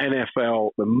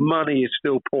 NFL, the money is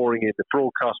still pouring in, the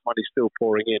broadcast money is still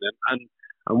pouring in, and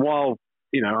while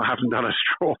I haven't done a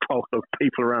straw poll of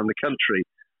people around the country,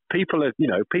 people are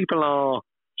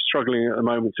struggling at the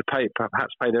moment to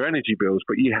perhaps pay their energy bills,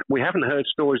 but we haven't heard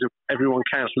stories of everyone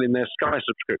cancelling their Sky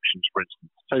subscriptions, for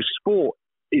instance. So sport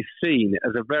is seen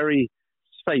as a very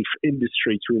safe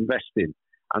industry to invest in,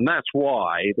 and that's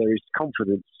why there is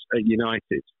confidence at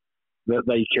United that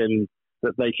they can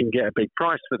get a big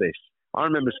price for this. I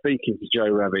remember speaking to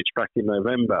Joe Ravitch back in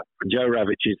November. And Joe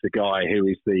Ravitch is the guy who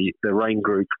is the Rain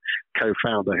Group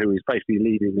co-founder who is basically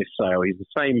leading this sale. He's the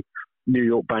same New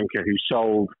York banker who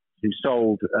sold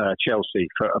Chelsea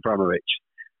for Abramovich.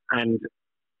 And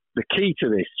the key to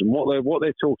this and what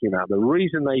they're talking about, the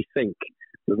reason they think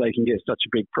that they can get such a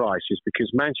big price is because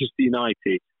Manchester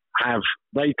United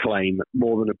they claim,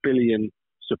 more than 1 billion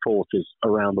supporters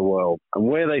around the world. And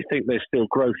where they think there's still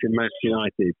growth in Manchester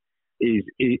United is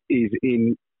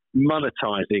in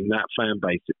monetizing that fan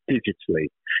base digitally.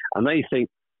 And they think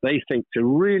to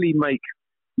really make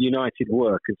United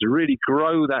work and to really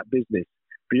grow that business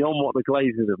beyond what the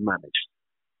Glazers have managed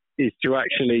is to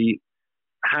actually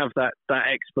have that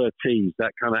expertise,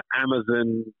 that kind of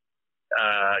Amazon,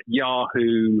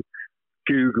 Yahoo,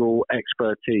 Google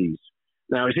expertise.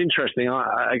 Now, it's interesting.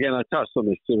 I touched on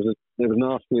this. There was an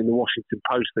article in the Washington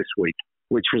Post this week,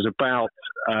 which was about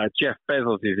Jeff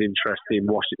Bezos' interest in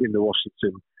the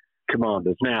Washington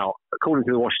Commanders. Now, according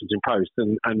to the Washington Post,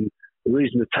 and the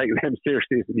reason to take them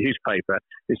seriously as a newspaper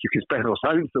is because Bezos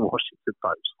owns the Washington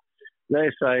Post.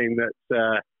 They're saying that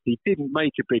he didn't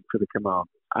make a bid for the Commanders.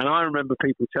 And I remember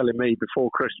people telling me before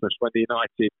Christmas when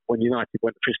United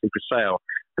went officially for sale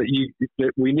that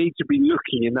we need to be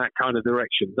looking in that kind of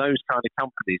direction, those kind of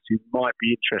companies who might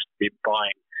be interested in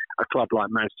buying a club like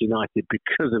Manchester United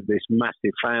because of this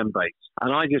massive fan base.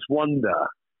 And I just wonder,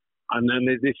 and then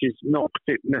this is not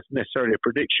necessarily a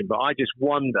prediction, but I just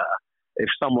wonder if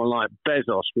someone like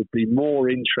Bezos would be more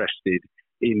interested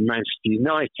in Manchester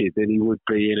United than he would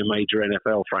be in a major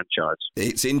NFL franchise.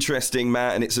 It's interesting,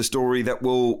 Matt, and it's a story that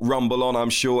will rumble on, I'm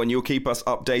sure, and you'll keep us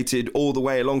updated all the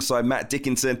way alongside Matt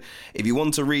Dickinson. If you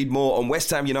want to read more on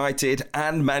West Ham United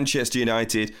and Manchester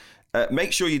United,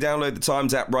 make sure you download the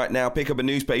Times app right now. Pick up a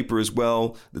newspaper as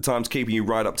well. The Times keeping you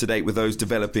right up to date with those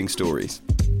developing stories.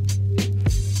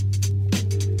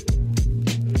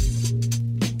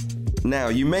 Now,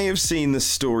 you may have seen the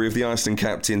story of the Iceland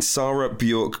captain Sara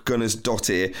Björk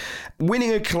Gunnarsdóttir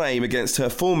winning a claim against her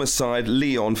former side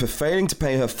Lyon for failing to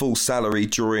pay her full salary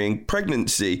during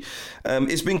pregnancy.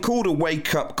 It's been called a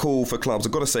wake-up call for clubs.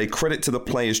 I've got to say, credit to the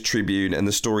Players' Tribune and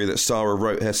the story that Sara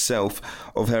wrote herself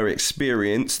of her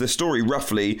experience. The story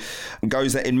roughly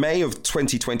goes that in May of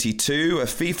 2022, a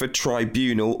FIFA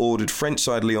tribunal ordered French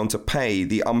side Lyon to pay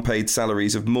the unpaid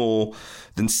salaries of more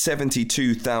than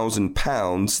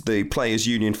 £72,000. The Players'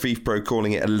 Union FIFPro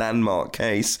calling it a landmark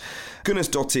case.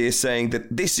 Gunnarsdóttir saying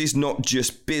that this is not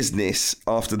just business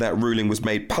after that ruling was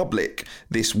made public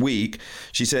this week.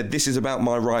 She said, "This is about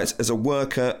my rights as a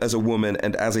worker, as a woman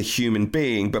and as a human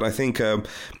being." But I think it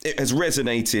has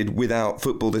resonated without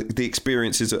football, the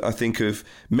experiences, I think, of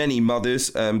many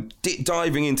mothers.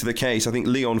 Diving into the case, I think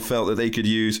Lyon felt that they could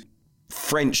use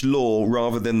French law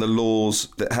rather than the laws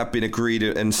that have been agreed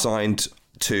and signed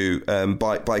to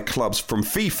by clubs from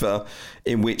FIFA,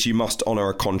 in which you must honour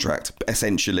a contract,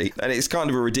 essentially. And it's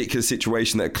kind of a ridiculous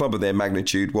situation that a club of their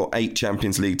magnitude, 8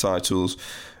 Champions League titles,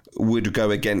 would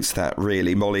go against that,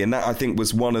 really, Molly. And that, I think,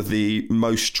 was one of the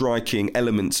most striking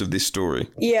elements of this story.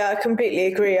 Yeah, I completely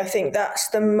agree. I think that's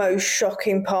the most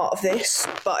shocking part of this,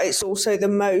 but it's also the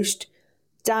most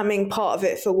damning part of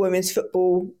it for women's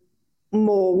football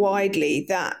more widely,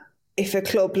 that if a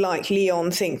club like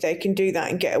Lyon think they can do that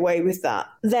and get away with that,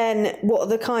 then what are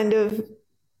the kind of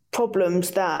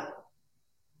problems that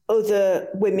other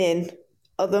women,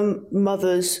 other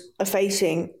mothers are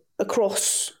facing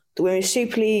across the Women's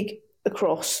Super League,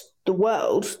 across the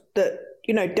world, that,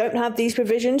 you know, don't have these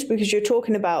provisions? Because you're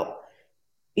talking about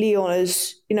Lyon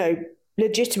as, you know,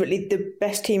 legitimately the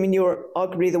best team in Europe,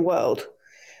 arguably the world.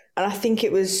 And I think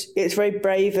it's very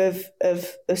brave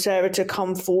of Sarah to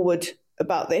come forward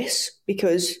about this,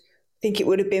 because I think it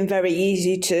would have been very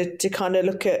easy to kind of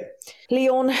look at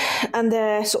Lyon and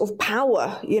their sort of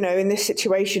power, you know, in this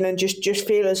situation, and just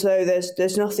feel as though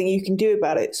there's nothing you can do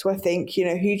about it. So I think, you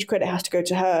know, huge credit has to go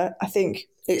to her. I think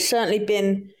it's certainly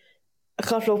been a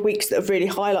couple of weeks that have really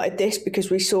highlighted this, because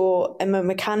we saw Emma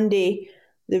McCandy,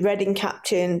 the Reading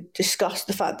captain, discuss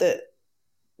the fact that,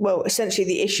 well, essentially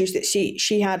the issues that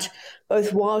she had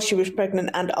both while she was pregnant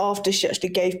and after she actually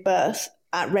gave birth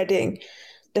at Reading.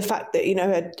 The fact that, you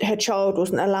know, her child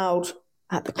wasn't allowed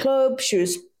at the club, she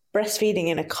was breastfeeding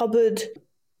in a cupboard.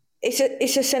 It's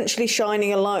essentially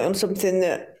shining a light on something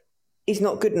that is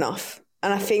not good enough.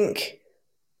 And I think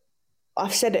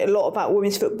I've said it a lot about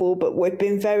women's football, but we've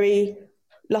been very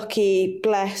lucky,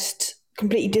 blessed,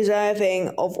 completely deserving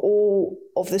of all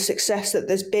of the success that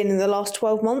there's been in the last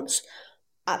 12 months.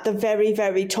 At the very,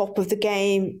 very top of the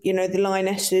game, you know, the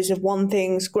Lionesses have won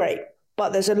things, great.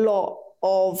 But there's a lot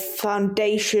of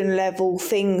foundation level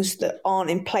things that aren't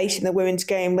in place in the women's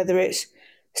game, whether it's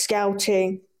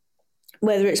scouting,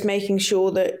 whether it's making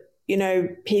sure that, you know,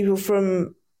 people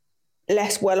from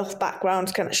less well-off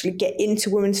backgrounds can actually get into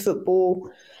women's football,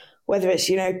 whether it's,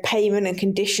 you know, payment and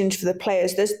conditions for the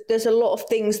players. There's a lot of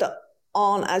things that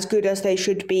aren't as good as they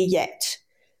should be yet.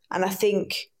 And I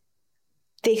think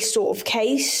this sort of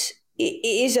case, it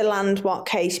is a landmark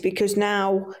case, because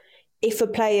now if a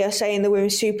player, say in the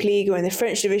Women's Super League or in the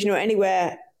French division or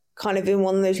anywhere kind of in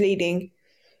one of those leading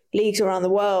leagues around the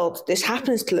world, this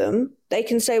happens to them, they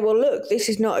can say, well, look, this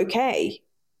is not okay.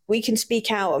 We can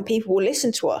speak out and people will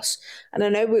listen to us. And I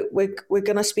know we're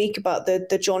going to speak about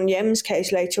the John Yems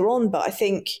case later on, but I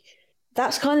think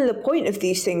that's kind of the point of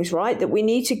these things, right? That we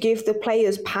need to give the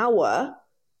players power,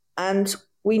 and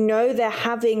we know they're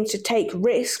having to take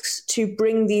risks to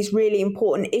bring these really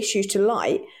important issues to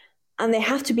light. And they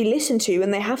have to be listened to,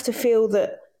 and they have to feel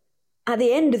that at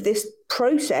the end of this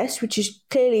process, which is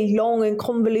clearly long and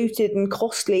convoluted and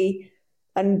costly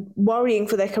and worrying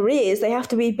for their careers, they have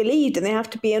to be believed and they have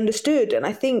to be understood. And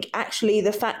I think actually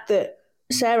the fact that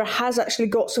Sarah has actually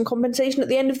got some compensation at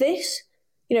the end of this,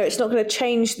 you know, it's not going to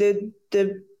change the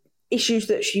issues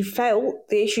that she felt,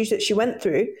 the issues that she went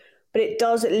through, but it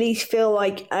does at least feel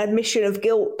like an admission of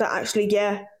guilt that actually,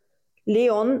 yeah,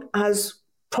 Lyon has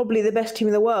probably the best team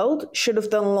in the world, should have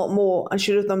done a lot more and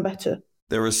should have done better.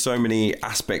 There are so many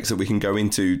aspects that we can go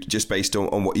into just based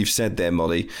on what you've said there,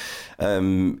 Molly.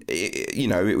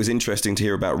 It was interesting to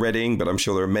hear about Reading, but I'm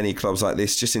sure there are many clubs like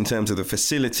this, just in terms of the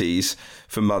facilities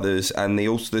for mothers and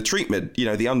also the treatment, you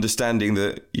know, the understanding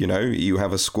that, you know, you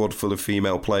have a squad full of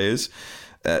female players,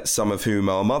 some of whom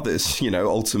are mothers, you know,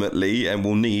 ultimately, and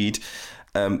will need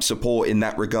support in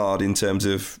that regard in terms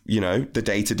of, you know, the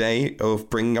day-to-day of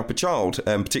bringing up a child,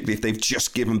 particularly if they've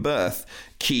just given birth,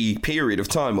 key period of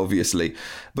time, obviously.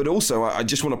 But also, I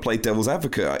just want to play devil's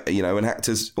advocate, you know, and act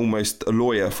as almost a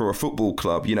lawyer for a football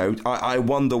club. You know, I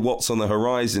wonder what's on the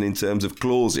horizon in terms of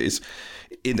clauses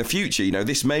in the future. You know,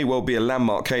 this may well be a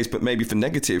landmark case, but maybe for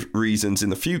negative reasons in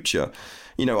the future.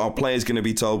 You know, are players going to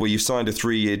be told, well, you've signed a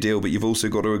 3-year deal, but you've also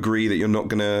got to agree that you're not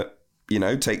going to, you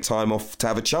know, take time off to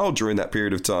have a child during that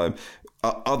period of time.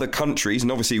 Other countries,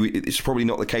 and obviously it's probably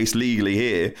not the case legally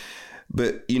here,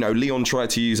 but, you know, Lyon tried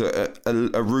to use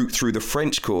a route through the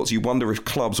French courts. You wonder if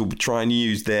clubs will try and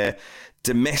use their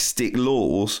domestic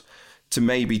laws to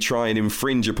maybe try and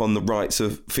infringe upon the rights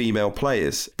of female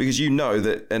players. Because you know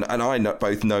that, and I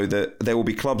both know that there will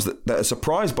be clubs that are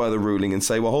surprised by the ruling and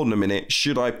say, well, hold on a minute,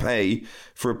 should I pay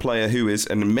for a player who is,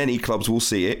 and many clubs will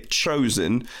see it,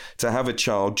 chosen to have a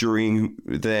child during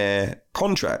their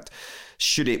contract?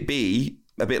 Should it be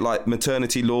a bit like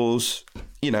maternity laws,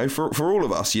 you know, for all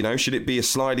of us? You know, should it be a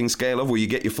sliding scale of, well, you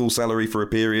get your full salary for a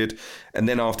period, and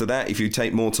then after that, if you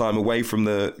take more time away from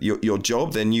your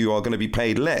job, then you are going to be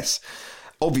paid less?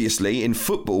 Obviously, in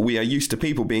football, we are used to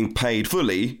people being paid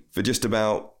fully for just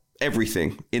about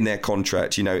everything in their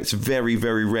contract. You know, it's very,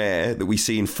 very rare that we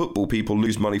see in football people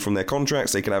lose money from their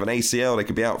contracts. They can have an ACL, they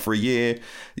could be out for a year,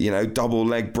 you know, double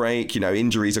leg break, you know,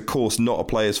 injuries, of course, not a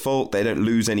player's fault. They don't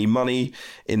lose any money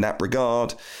in that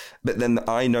regard. But then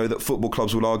I know that football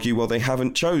clubs will argue, well, they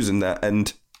haven't chosen that.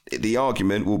 And the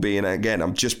argument will be, and again,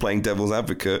 I'm just playing devil's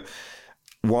advocate,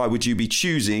 why would you be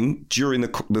choosing during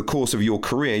the course of your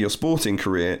career, your sporting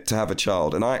career, to have a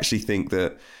child? And I actually think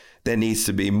that there needs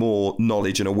to be more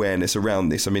knowledge and awareness around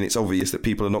this. I mean, it's obvious that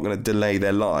people are not going to delay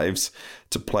their lives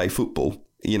to play football.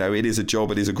 You know, it is a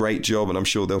job, it is a great job, and I'm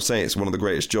sure they'll say it's one of the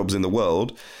greatest jobs in the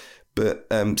world. But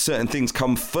certain things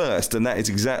come first, and that is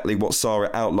exactly what Sarah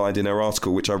outlined in her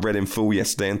article, which I read in full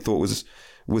yesterday and thought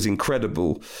was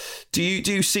incredible. Do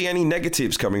you see any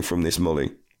negatives coming from this,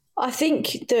 Molly? I think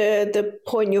the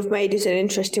point you've made is an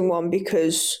interesting one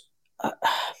because,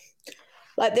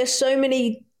 there's so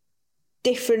many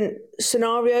different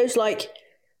scenarios. Like,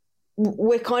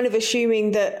 we're kind of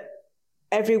assuming that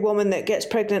every woman that gets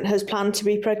pregnant has planned to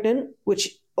be pregnant, which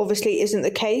obviously isn't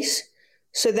the case.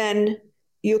 So then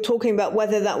you're talking about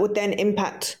whether that would then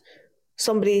impact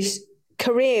somebody's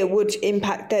career, would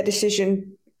impact their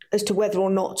decision as to whether or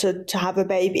not to have a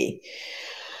baby.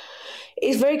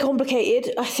 It's very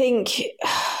complicated. I think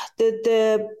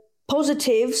the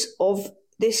positives of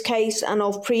this case and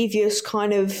of previous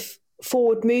kind of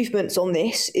forward movements on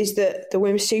this is that the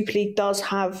Women's Super League does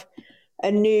have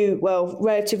a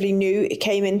relatively new, it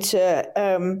came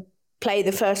into play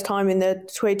the first time in the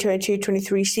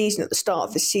 2022-23 season at the start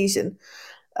of the season.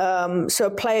 So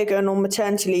a player going on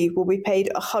maternity leave will be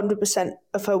paid 100%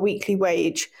 of her weekly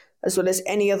wage, as well as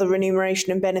any other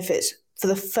remuneration and benefits for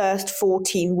the first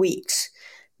 14 weeks.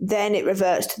 Then it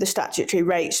reverts to the statutory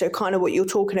rate. So kind of what you're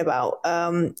talking about,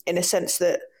 in a sense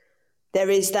that there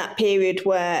is that period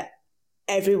where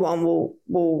everyone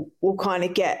will kind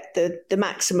of get the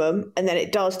maximum, and then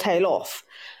it does tail off.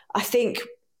 I think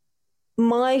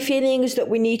my feeling is that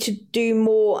we need to do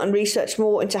more and research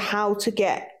more into how to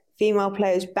get female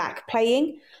players back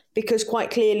playing, because quite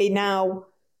clearly now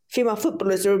female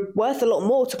footballers are worth a lot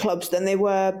more to clubs than they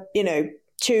were,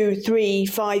 2, 3,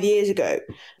 5 years ago.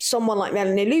 Someone like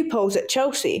Melanie Leupolz at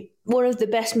Chelsea, one of the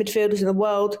best midfielders in the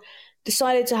world,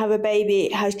 decided to have a baby,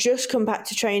 has just come back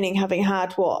to training, having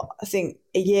had, I think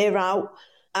a year out.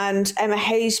 And Emma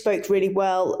Hayes spoke really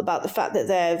well about the fact that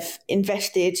they've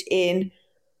invested in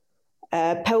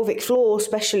pelvic floor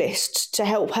specialists to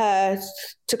help her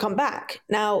to come back.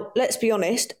 Now, let's be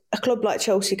honest, a club like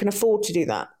Chelsea can afford to do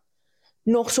that.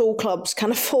 Not all clubs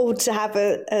can afford to have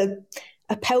a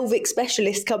pelvic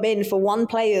specialist come in for one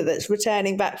player that's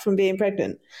returning back from being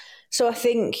pregnant. So I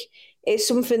think it's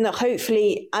something that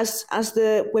hopefully as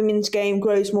the women's game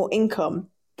grows more income,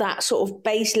 that sort of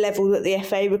base level that the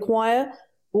FA require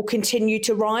will continue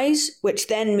to rise, which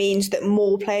then means that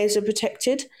more players are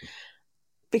protected.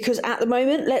 Because at the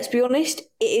moment, let's be honest,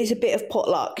 it is a bit of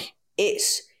potluck.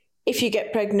 It's if you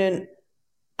get pregnant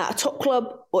at a top club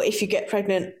or if you get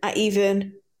pregnant at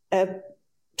even a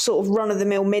sort of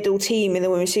run-of-the-mill middle team in the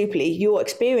Women's Super League, your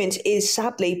experience is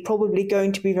sadly probably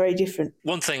going to be very different.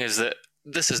 One thing is that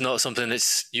this is not something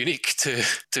that's unique to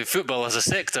football as a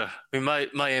sector. I mean, my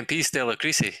MP, Stella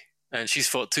Creasy, and she's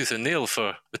fought tooth and nail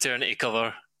for maternity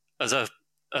cover as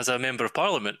a member of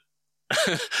Parliament.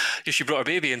 She brought her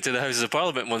baby into the Houses of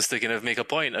Parliament once to kind of make a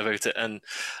point about it, and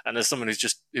as someone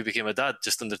who became a dad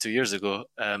just under 2 years ago,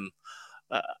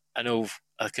 I know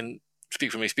I can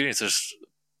speak from experience.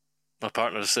 My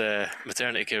partner's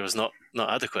maternity care was not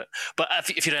adequate. But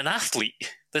if you're an athlete,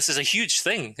 this is a huge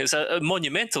thing. It's a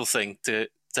monumental thing to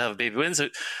have a baby. When's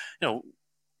are going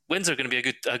to be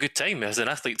a good time as an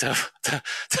athlete to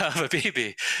have a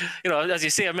baby? As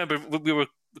you say, I remember we were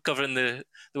covering the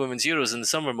Women's Euros in the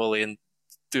summer, Molly, and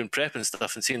doing prep and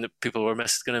stuff, and seeing that people were going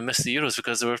to miss the Euros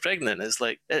because they were pregnant. It's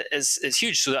like it's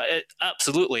huge. So it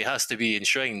absolutely has to be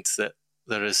enshrined that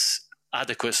there is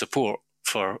adequate support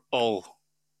for all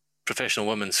professional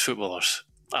women's footballers.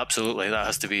 Absolutely, that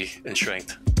has to be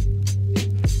enshrined.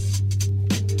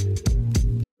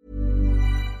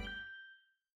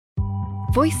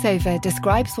 VoiceOver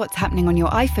describes what's happening on your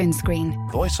iPhone screen,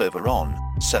 VoiceOver on,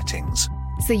 settings,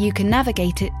 so you can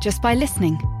navigate it just by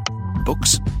listening.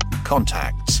 books,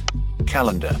 contacts,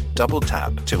 calendar, double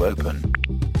tap to open.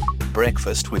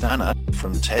 Breakfast with Anna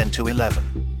from 10 to 11.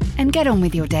 And get on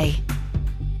with your day.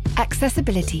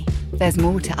 Accessibility. There's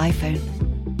more to iPhone.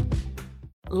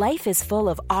 Life is full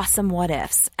of awesome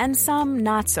what-ifs, and some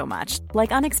not so much,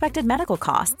 like unexpected medical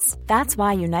costs. That's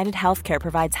why United Healthcare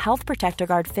provides Health Protector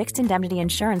Guard fixed indemnity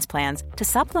insurance plans to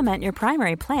supplement your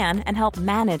primary plan and help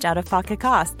manage out-of-pocket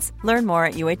costs. Learn more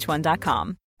at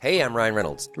uh1.com. Hey, I'm Ryan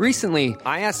Reynolds. Recently,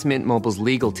 I asked Mint Mobile's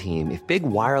legal team if big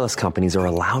wireless companies are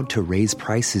allowed to raise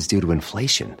prices due to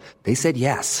inflation. They said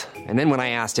yes. And then when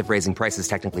I asked if raising prices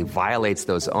technically violates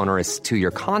those onerous two-year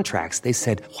contracts, they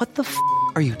said, "What the f***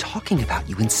 are you talking about,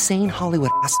 you insane Hollywood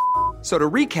ass?" So to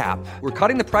recap, we're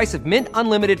cutting the price of Mint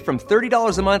Unlimited from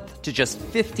 $30 a month to just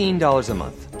 $15 a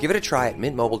month. Give it a try at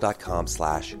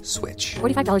mintmobile.com/switch.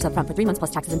 $45 up front for 3 months plus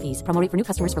taxes and fees. Promo rate for new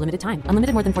customers for limited time.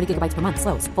 Unlimited more than 40 gigabytes per month.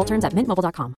 Slows full terms at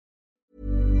mintmobile.com.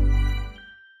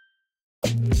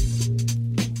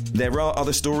 There are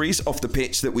other stories off the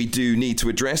pitch that we do need to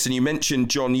address, and you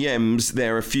mentioned John Yems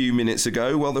there a few minutes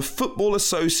ago. Well, the Football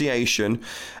Association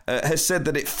has said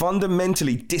that it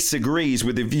fundamentally disagrees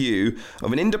with the view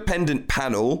of an independent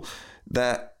panel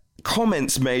that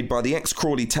comments made by the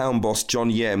ex-Crawley Town boss John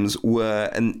Yems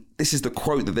were, and this is the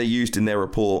quote that they used in their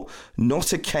report,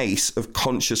 not a case of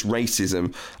conscious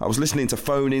racism. I was listening to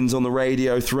phone-ins on the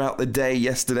radio throughout the day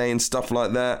yesterday and stuff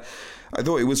like that. I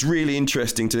thought it was really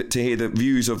interesting to hear the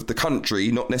views of the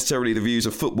country, not necessarily the views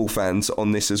of football fans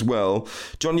on this as well.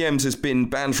 John Yems has been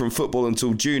banned from football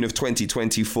until June of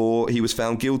 2024. He was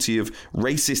found guilty of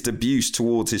racist abuse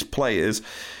towards his players.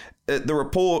 The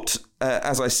report,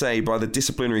 as I say, by the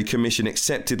Disciplinary Commission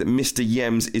accepted that Mr.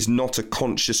 Yems is not a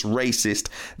conscious racist.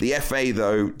 The FA,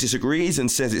 though, disagrees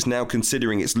and says it's now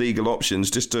considering its legal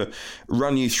options. Just to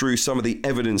run you through some of the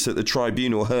evidence that the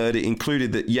tribunal heard, it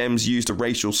included that Yems used a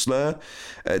racial slur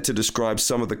to describe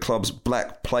some of the club's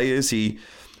black players. He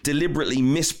deliberately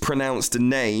mispronounced a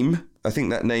name. I think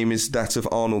that name is that of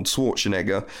Arnold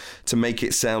Schwarzenegger, to make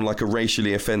it sound like a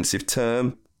racially offensive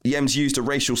term. Yems used a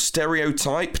racial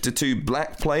stereotype to two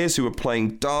black players who were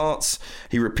playing darts.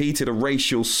 He repeated a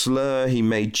racial slur. He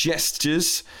made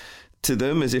gestures to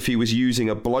them as if he was using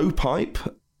a blowpipe.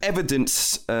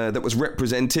 Evidence that was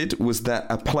represented was that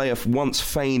a player once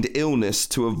feigned illness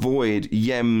to avoid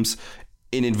Yems'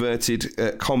 in inverted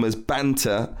commas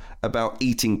banter about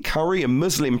eating curry. A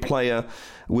Muslim player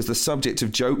was the subject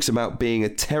of jokes about being a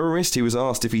terrorist. He was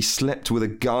asked if he slept with a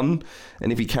gun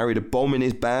and if he carried a bomb in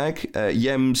his bag.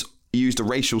 Yems used a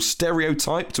racial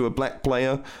stereotype to a black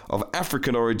player of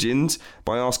African origins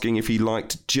by asking if he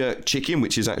liked jerk chicken,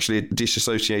 which is actually a dish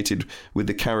associated with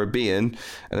the Caribbean.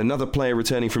 And another player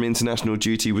returning from international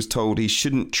duty was told he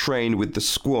shouldn't train with the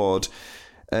squad.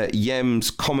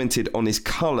 Yems commented on his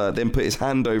colour, then put his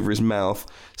hand over his mouth,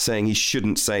 saying he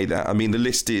shouldn't say that. I mean, the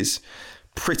list is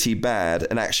pretty bad,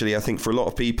 and actually I think for a lot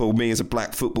of people, me as a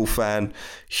black football fan,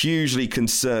 hugely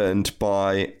concerned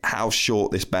by how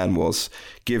short this ban was,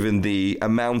 given the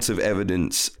amount of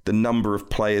evidence, the number of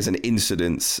players and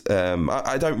incidents.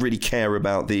 I don't really care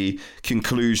about the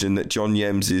conclusion that John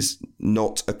Yems is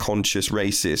not a conscious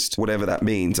racist, whatever that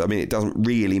means. I mean, it doesn't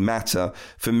really matter.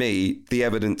 For me, the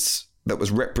evidence that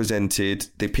was represented,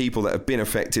 the people that have been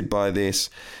affected by this,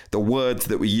 the words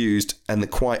that were used, and the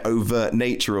quite overt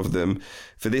nature of them,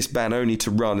 for this ban only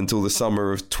to run until the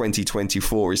summer of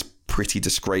 2024 is pretty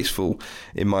disgraceful,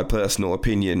 in my personal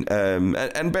opinion.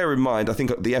 And bear in mind, I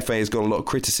think the FA has got a lot of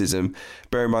criticism.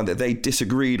 Bear in mind that they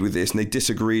disagreed with this, and they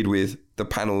disagreed with the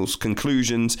panel's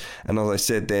conclusions. And as I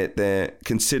said, they're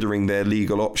considering their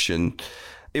legal option.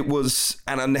 It was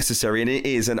an unnecessary, and it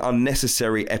is an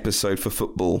unnecessary episode for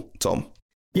football, Tom.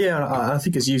 Yeah, I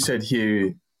think as you said,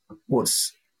 Hugh,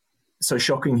 what's so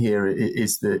shocking here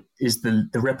is the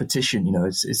repetition. You know,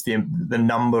 it's the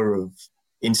number of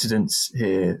incidents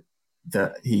here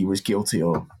that he was guilty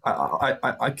of.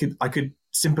 I could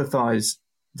sympathise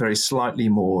very slightly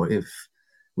more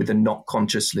with a not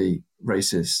consciously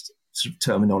racist sort of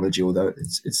terminology, although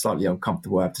it's slightly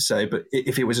uncomfortable, I have to say. But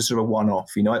if it was a sort of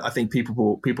one-off, you know, I think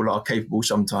people are capable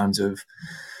sometimes of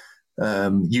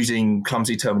using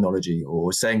clumsy terminology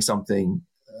or saying something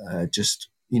just,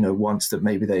 you know, once that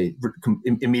maybe they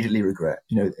immediately regret.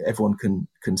 You know, everyone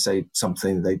can say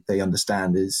something they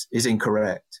understand is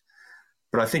incorrect.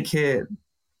 But I think here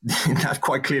that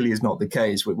quite clearly is not the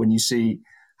case. When you see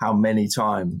how many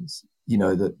times, you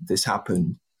know, that this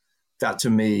happened, that to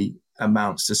me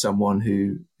amounts to someone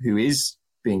who is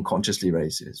being consciously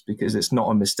racist, because it's not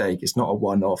a mistake, it's not a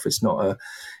one-off, it's not a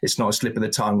slip of the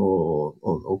tongue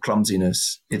or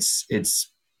clumsiness.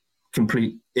 It's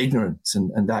complete ignorance,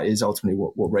 and that is ultimately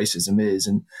what racism is.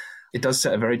 And it does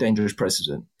set a very dangerous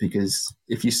precedent, because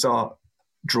if you start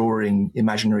drawing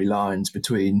imaginary lines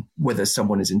between whether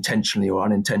someone is intentionally or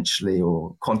unintentionally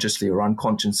or consciously or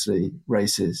unconsciously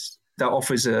racist, that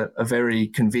offers a very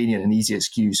convenient and easy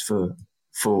excuse for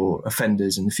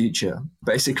offenders in the future.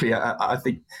 Basically, I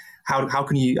think how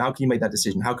can you make that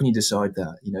decision? How can you decide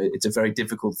that? You know, it's a very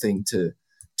difficult thing to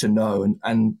know.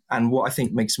 And what I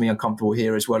think makes me uncomfortable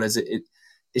here as well is that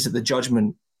the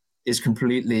judgment is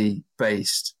completely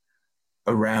based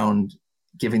around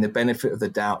giving the benefit of the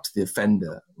doubt to the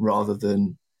offender rather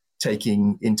than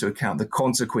taking into account the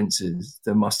consequences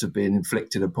that must have been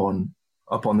inflicted upon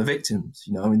the victims.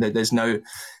 I mean, there's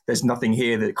nothing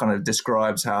here that kind of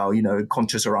describes how,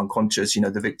 conscious or unconscious,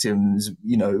 the victims,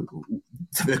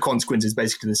 the consequence is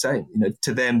basically the same.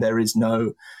 To them, there is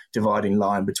no dividing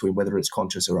line between whether it's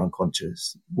conscious or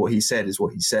unconscious. What he said is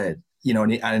what he said.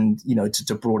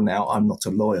 To broaden out, I'm not a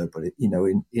lawyer, but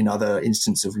in other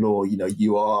instances of law,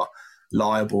 you are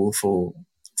liable for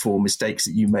mistakes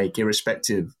that you make,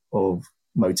 irrespective of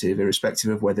motive,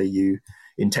 irrespective of whether you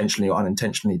intentionally or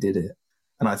unintentionally did it.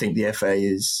 And I think the FA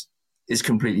is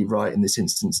completely right in this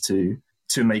instance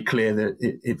to make clear that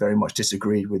it very much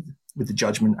disagreed with the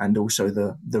judgment and also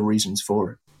the reasons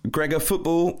for it. Gregor,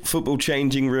 football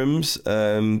changing rooms,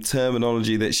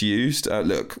 terminology that's used.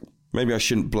 Look, maybe I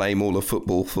shouldn't blame all of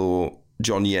football for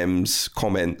John Yem's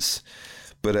comments,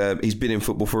 but he's been in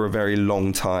football for a very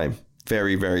long time.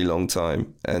 Very, very long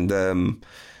time. And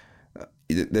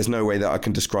there's no way that I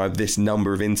can describe this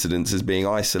number of incidents as being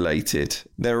isolated.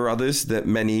 There are others that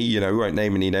many, won't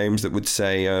name any names, that would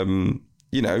say,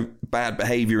 bad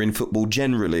behaviour in football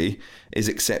generally is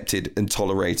accepted and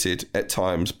tolerated at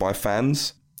times by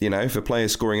fans. If a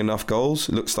player's scoring enough goals,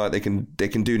 it looks like they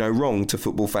can do no wrong to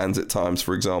football fans at times,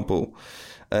 for example.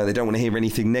 They don't want to hear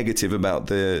anything negative about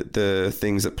the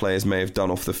things that players may have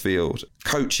done off the field.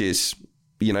 Coaches,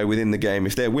 within the game,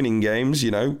 if they're winning games,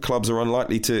 clubs are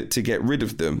unlikely to get rid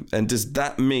of them. And does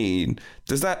that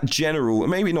general,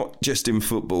 maybe not just in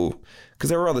football, because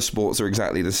there are other sports that are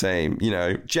exactly the same,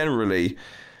 generally,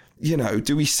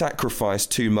 do we sacrifice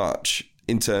too much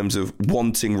in terms of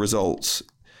wanting results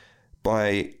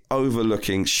by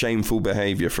overlooking shameful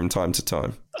behaviour from time to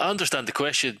time? I understand the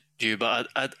question, but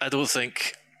I don't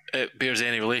think it bears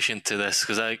any relation to this,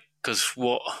 because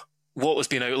what was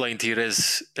being outlined here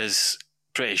is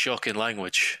pretty shocking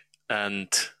language, and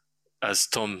as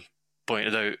Tom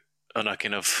pointed out, on a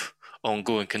kind of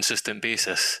ongoing, consistent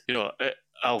basis.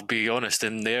 I'll be honest,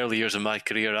 in the early years of my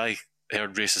career, I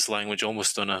heard racist language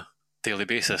almost on a daily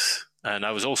basis, and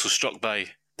I was also struck by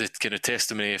the kind of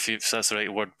testimony, if that's the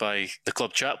right word, by the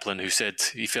club chaplain, who said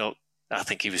he felt a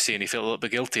little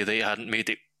bit guilty that he hadn't made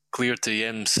it clear to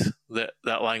Yems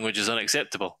that language is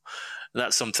unacceptable.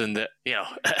 That's something that,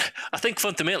 I think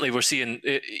fundamentally we're seeing.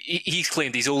 He's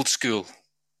claimed he's old school.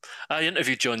 I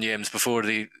interviewed John Yems before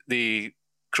the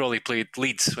Crawley played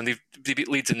Leeds, when they beat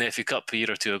Leeds in the FA Cup a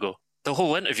year or two ago. The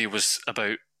whole interview was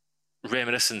about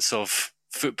reminiscence of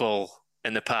football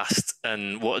in the past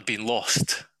and what had been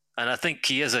lost. And I think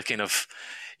he is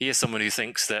someone who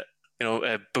thinks that,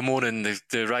 bemoaning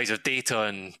the rise of data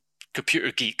and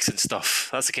computer geeks and stuff.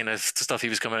 That's the kind of stuff he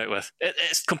was coming out with.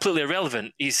 It's completely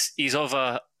irrelevant. He's of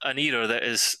an era that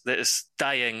is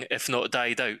dying, if not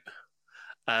died out,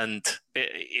 and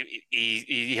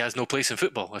he has no place in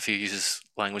football if he uses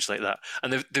language like that.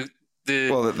 And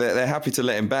well, they're happy to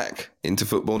let him back into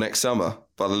football next summer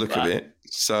by the look of it.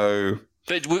 So,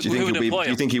 do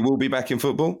you think he will be back in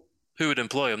football? Who would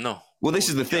employ him? No. Well, this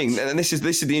is the thing, and this is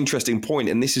the interesting point,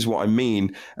 and this is what I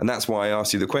mean, and that's why I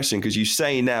asked you the question, because you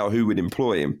say now who would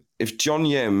employ him. If John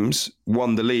Yems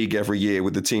won the league every year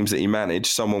with the teams that he managed,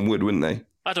 someone would, wouldn't they?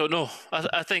 I don't know.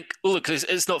 I think, look,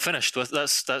 it's not finished.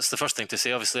 That's the first thing to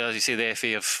say. Obviously, as you say, the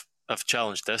FA have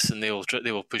challenged this, and they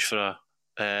will push for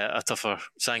a tougher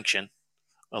sanction,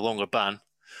 a longer ban.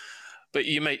 But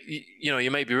you might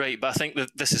be right. But I think that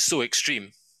this is so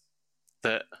extreme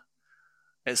that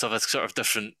it's of a sort of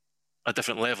different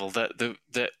level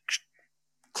that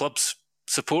clubs'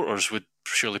 supporters would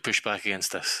surely push back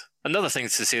against this. Another thing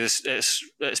to say is it's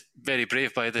very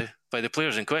brave by the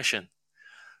players in question.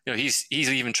 He's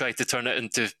even tried to turn it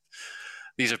into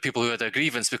these are people who had a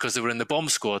grievance because they were in the bomb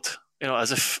squad.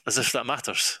 As if that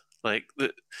matters. Like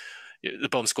the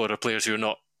bomb squad are players who are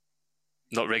not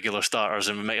regular starters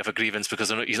and might have a grievance because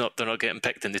they're not getting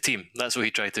picked in the team. That's what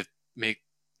he tried to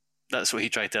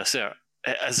assert.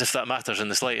 As if that matters in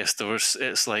the slightest.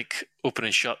 It's like open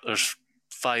and shut. There's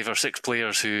 5 or 6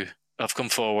 players who have come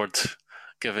forward,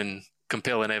 given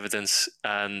compelling evidence,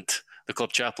 and the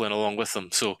club chaplain along with them.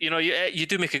 So you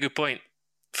do make a good point.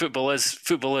 Football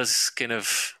is kind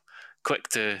of quick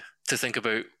to think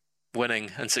about winning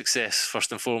and success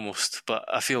first and foremost. But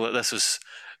I feel that this was,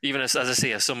 even as I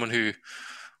say, as someone who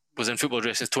was in football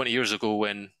dressing 20 years ago,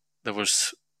 when there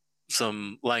was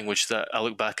some language that I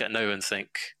look back at now and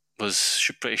think was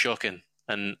pretty shocking,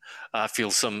 and I feel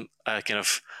some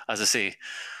as I say,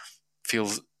 feel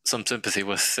some sympathy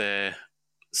with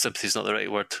sympathy is not the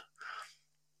right word.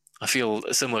 I feel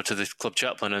similar to the club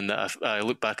chaplain in that I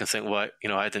look back and think, why,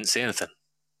 I didn't say anything.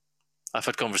 I've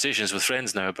had conversations with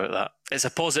friends now about that. It's a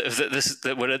positive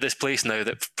that we're at this place now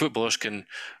that footballers can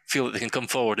feel that they can come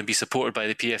forward and be supported by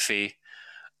the PFA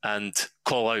and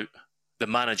call out the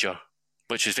manager,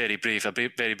 which is very brave,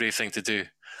 very brave thing to do.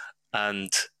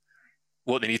 And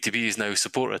what they need to be is now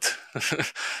supported.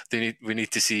 We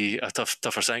need to see a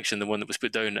tougher sanction than one that was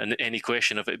put down, and any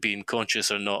question of it being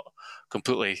conscious or not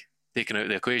completely taken out of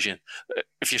the equation.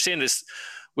 If you're saying it's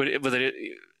whether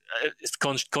it's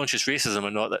conscious racism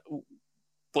or not,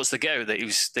 what's the get out that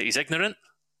he's ignorant?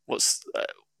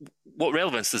 What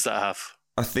relevance does that have?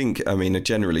 I think,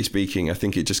 generally speaking, I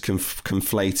think it just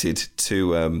conflated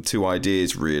two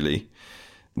ideas, really.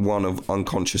 One of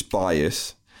unconscious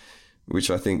bias, which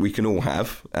I think we can all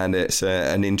have, and it's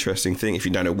an interesting thing. If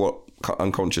you don't know what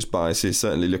unconscious bias is,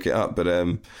 certainly look it up. But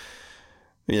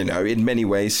in many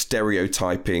ways,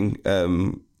 stereotyping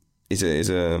is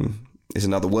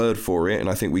another word for it, and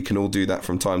I think we can all do that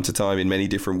from time to time in many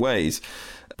different ways.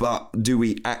 But do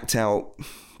we act out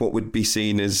what would be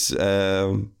seen as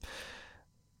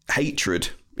hatred?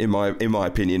 In my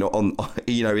opinion,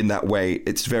 in that way,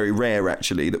 it's very rare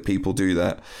actually that people do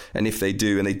that. And if they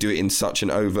do, and they do it in such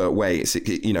an overt way,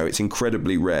 it's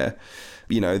incredibly rare.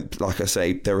 Like I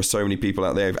say, there are so many people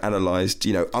out there who've analysed,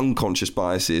 unconscious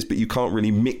biases, but you can't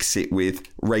really mix it with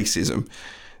racism.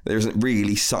 There isn't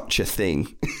really such a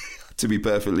thing, to be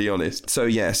perfectly honest. So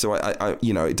I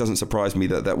it doesn't surprise me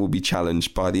that will be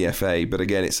challenged by the FA. But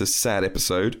again, it's a sad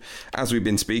episode. As we've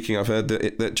been speaking, I've heard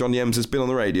that John Yems has been on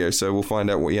the radio, so we'll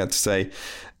find out what he had to say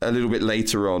a little bit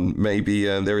later on. Maybe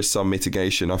there is some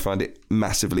mitigation. I find it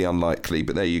massively unlikely,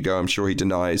 but there you go. I'm sure he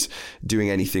denies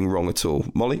doing anything wrong at all.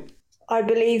 Molly? I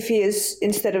believe he is,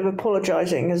 instead of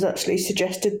apologising, has actually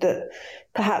suggested that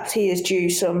perhaps he is due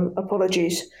some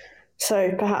apologies.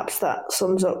 So perhaps that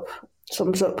sums up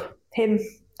him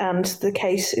and the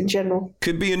case in general.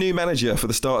 Could be a new manager for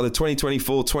the start of the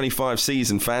 2024-25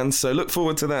 season, fans, so look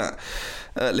forward to that.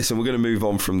 Listen, we're going to move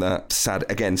on from that sad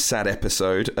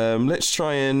episode. Let's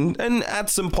try and add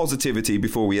some positivity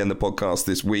before we end the podcast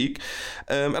this week.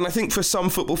 And I think for some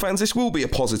football fans, this will be a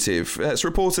positive. It's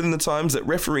reported in the Times that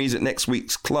referees at next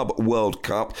week's Club World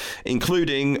Cup,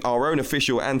 including our own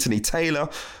official Anthony Taylor,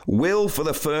 will for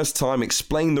the first time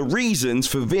explain the reasons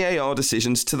for VAR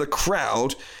decisions to the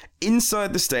crowd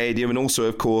inside the stadium and also,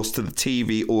 of course, to the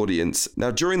TV audience.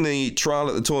 Now, during the trial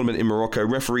at the tournament in Morocco,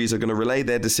 referees are going to relay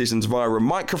their decisions via a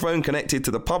microphone connected to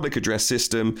the public address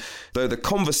system, though the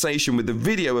conversation with the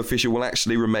video official will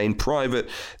actually remain private.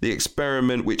 The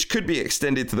experiment, which could be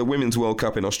extended to the Women's World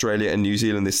Cup in Australia and New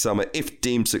Zealand this summer if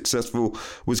deemed successful,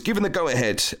 was given the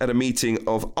go-ahead at a meeting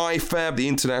of IFAB, the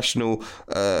International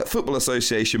Football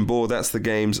Association Board. That's the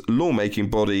game's lawmaking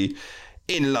body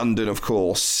in London, of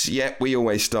course. Yeah, we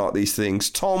always start these things.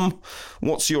 Tom,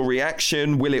 what's your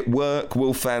reaction? Will it work?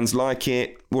 Will fans like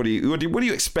it? What do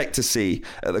you expect to see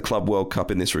at the Club World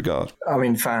Cup in this regard? I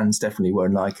mean, fans definitely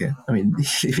won't like it. I mean,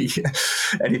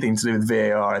 anything to do with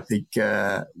VAR, I think,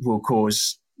 will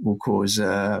cause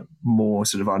more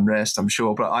sort of unrest, I'm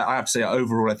sure. But I have to say,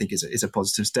 overall, I think it's a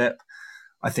positive step.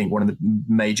 I think one of the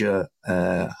major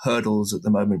hurdles at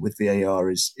the moment with VAR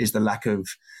is the lack of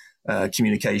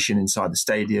communication inside the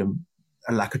stadium,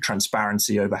 a lack of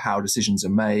transparency over how decisions are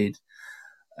made.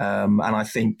 And I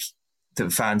think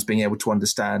that fans being able to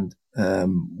understand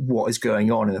what is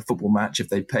going on in a football match if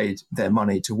they paid their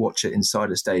money to watch it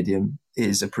inside a stadium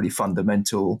is a pretty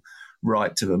fundamental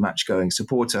right to a match-going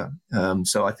supporter.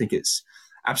 So I think it's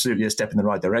absolutely a step in the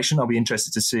right direction. I'll be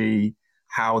interested to see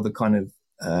how the kind of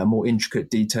more intricate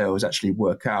details actually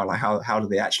work out. Like how do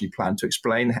they actually plan to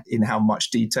explain, in how much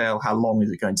detail, how long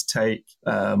is it going to take,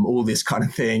 all this kind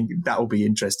of thing. That will be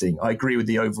interesting. I agree with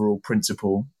the overall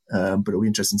principle, but it'll be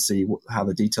interesting to see how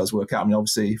the details work out. I mean,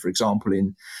 obviously, for example,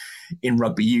 in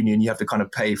rugby union, you have to kind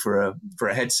of pay for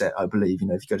a headset, I believe.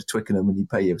 If you go to Twickenham and you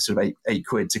pay sort of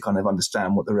 £8 to kind of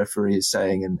understand what the referee is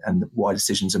saying and why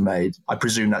decisions are made. I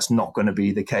presume that's not going to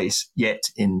be the case yet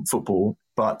in football,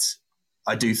 but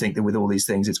I do think that with all these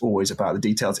things, it's always about the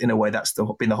details. In a way, that's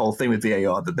been the whole thing with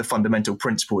VAR, that the fundamental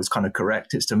principle is kind of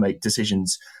correct. It's to make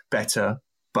decisions better.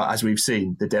 But as we've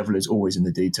seen, the devil is always in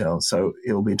the details. So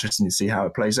it'll be interesting to see how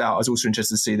it plays out. I was also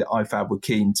interested to see that IFAB were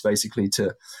keen to basically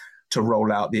to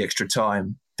roll out the extra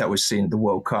time that was seen at the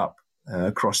World Cup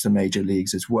across the major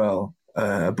leagues as well.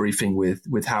 A briefing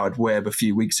with Howard Webb a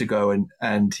few weeks ago.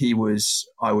 And he was,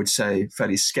 I would say,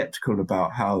 fairly sceptical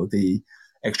about how the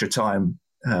extra time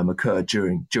occurred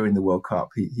during the World Cup.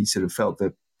 He sort of felt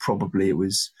that probably it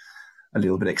was a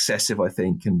little bit excessive, I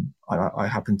think, and I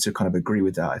happen to kind of agree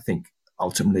with that. I think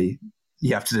ultimately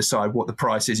you have to decide what the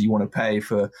price is you want to pay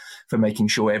for making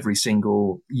sure every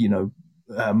single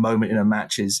moment in a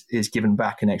match is given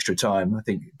back in extra time. I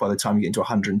think by the time you get into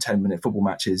 110-minute football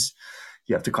matches,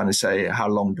 you have to kind of say, how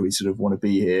long do we sort of want to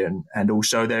be here? And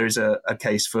also there is a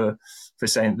case for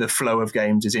saying the flow of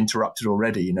games is interrupted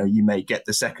already. You may get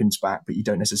the seconds back, but you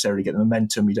don't necessarily get the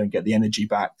momentum. You don't get the energy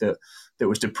back that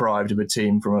was deprived of a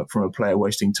team from a player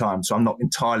wasting time. So I'm not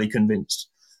entirely convinced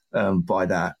by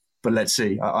that. But let's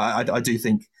see. I do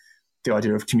think the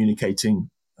idea of communicating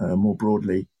more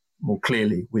broadly, more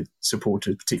clearly with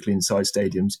supporters, particularly inside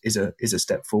stadiums, is a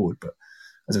step forward. But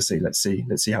as I say, let's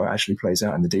see how it actually plays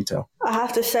out in the detail. I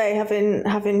have to say,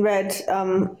 having read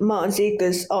Martin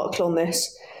Ziegler's article on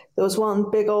this, there was one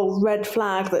big old red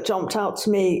flag that jumped out to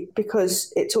me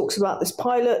because it talks about this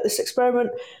pilot, this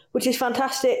experiment, which is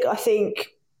fantastic. I think,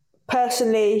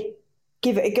 personally,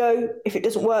 give it a go. If it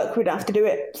doesn't work, we don't have to do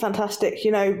it. Fantastic.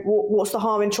 What's the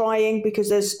harm in trying? Because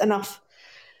there's enough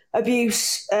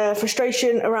abuse,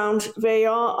 frustration around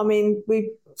VAR. I mean,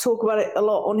 we talk about it a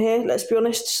lot on here, let's be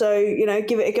honest. So,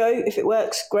 give it a go. If it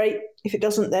works, great. If it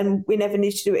doesn't, then we never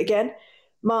need to do it again.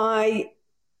 My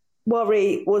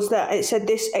worry was that it said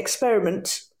this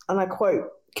experiment, and I quote,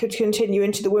 could continue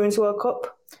into the Women's World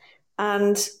Cup.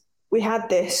 And we had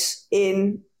this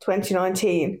in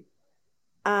 2019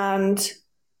 and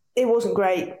it wasn't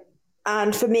great.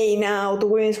 And for me now, the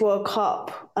Women's World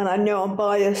Cup, and I know I'm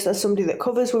biased as somebody that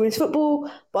covers women's football,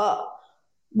 but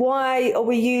why are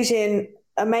we using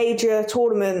a major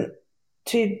tournament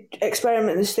to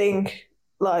experiment this thing?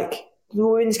 Like, the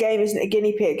women's game isn't a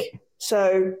guinea pig.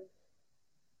 So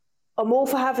I'm all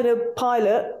for having a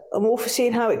pilot. I'm all for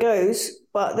seeing how it goes,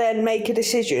 but then make a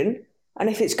decision. And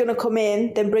if it's going to come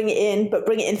in, then bring it in, but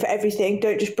bring it in for everything.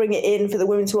 Don't just bring it in for the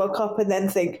Women's World Cup and then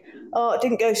think, oh, it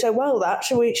didn't go so well, that.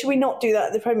 Should we not do that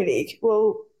in the Premier League?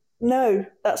 Well, no,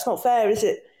 that's not fair, is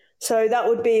it? So that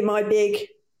would be my big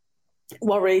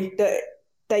worry, that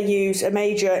they use a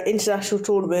major international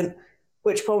tournament,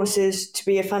 which promises to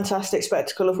be a fantastic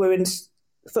spectacle of women's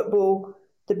football,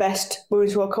 the best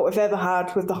Women's World Cup we've ever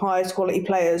had with the highest quality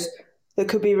players, that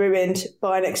could be ruined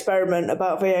by an experiment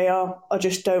about VAR. I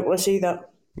just don't want to see that.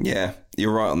 Yeah,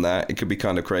 you're right on that. It could be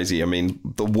kind of crazy. I mean,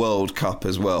 the World Cup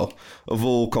as well, of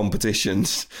all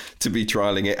competitions, to be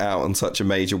trialling it out in such a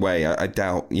major way. I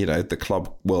doubt, the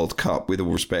Club World Cup, with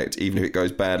all respect, even if it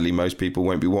goes badly, most people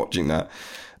won't be watching that.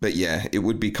 But yeah, it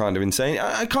would be kind of insane.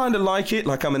 I kind of like it.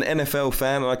 Like, I'm an NFL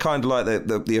fan, and I kind of like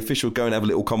the officials go and have a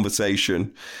little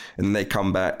conversation, and then they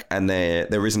come back, and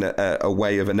there isn't a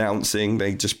way of announcing.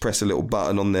 They just press a little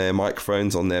button on their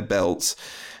microphones, on their belts.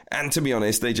 And to be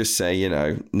honest, they just say,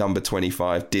 number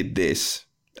 25 did this,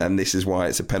 and this is why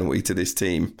it's a penalty to this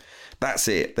team. That's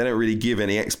it. They don't really give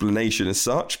any explanation as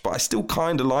such, but I still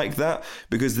kind of like that,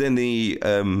 because then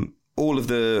all of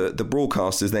the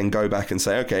broadcasters then go back and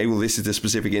say, okay, well, this is the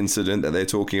specific incident that they're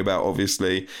talking about.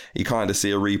 Obviously, you kind of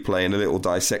see a replay and a little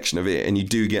dissection of it, and you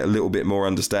do get a little bit more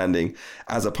understanding,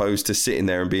 as opposed to sitting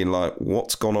there and being like,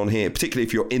 what's gone on here? Particularly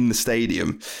if you're in the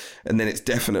stadium, and then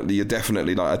you're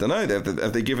definitely like, I don't know,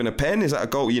 have they given a pen? Is that a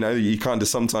goal? You kind of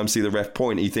sometimes see the ref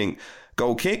point and you think,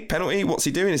 goal kick, penalty, what's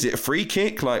he doing? Is it a free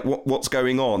kick? Like, what's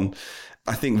going on?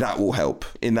 I think that will help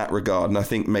in that regard. And I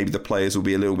think maybe the players will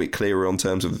be a little bit clearer on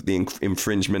terms of the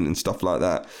infringement and stuff like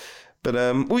that. But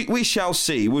we shall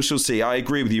see. We shall see. I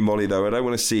agree with you, Molly, though. I don't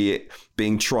want to see it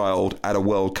being trialled at a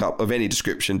World Cup of any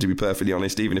description, to be perfectly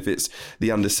honest, even if it's the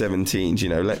under-17s.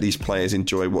 Let these players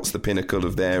enjoy what's the pinnacle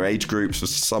of their age groups, for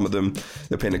some of them,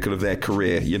 the pinnacle of their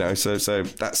career, So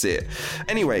that's it.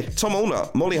 Anyway, Tom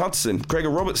Allnut, Molly Hudson, Gregor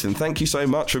Robertson, thank you so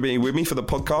much for being with me for the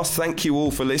podcast. Thank you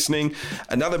all for listening.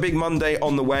 Another big Monday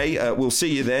on the way. We'll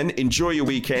see you then. Enjoy your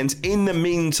weekend. In the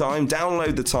meantime,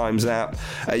 download the Times app.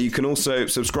 You can also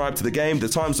subscribe to the game,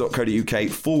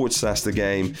 thetimes.co.uk/the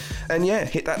game. And yeah,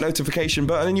 hit that notification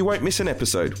button and you won't miss an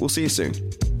episode. We'll see you soon. The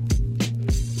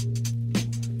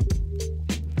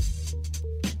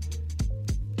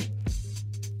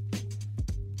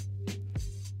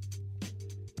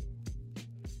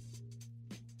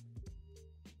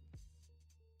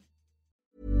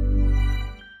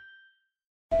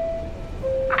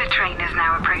train is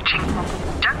now approaching.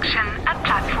 Junction at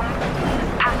platform.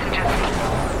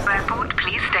 Passengers, airport,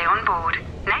 please stay on board.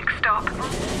 Next stop,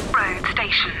 road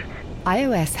station.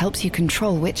 iOS helps you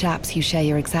control which apps you share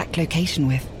your exact location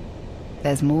with.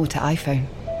 There's more to iPhone.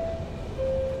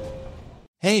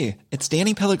 Hey, it's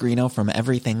Danny Pellegrino from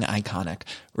Everything Iconic.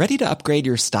 Ready to upgrade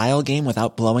your style game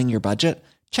without blowing your budget?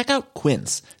 Check out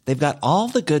Quince. They've got all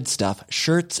the good stuff,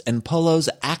 shirts and polos,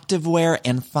 activewear,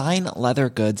 and fine leather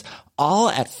goods, all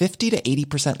at 50 to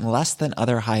 80% less than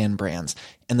other high-end brands.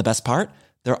 And the best part?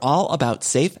 They're all about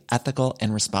safe, ethical,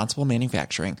 and responsible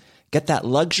manufacturing. Get that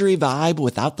luxury vibe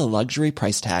without the luxury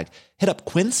price tag. Hit up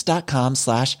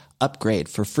quince.com/upgrade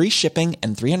for free shipping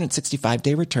and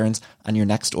 365-day returns on your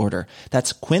next order.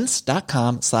 That's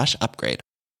quince.com/upgrade.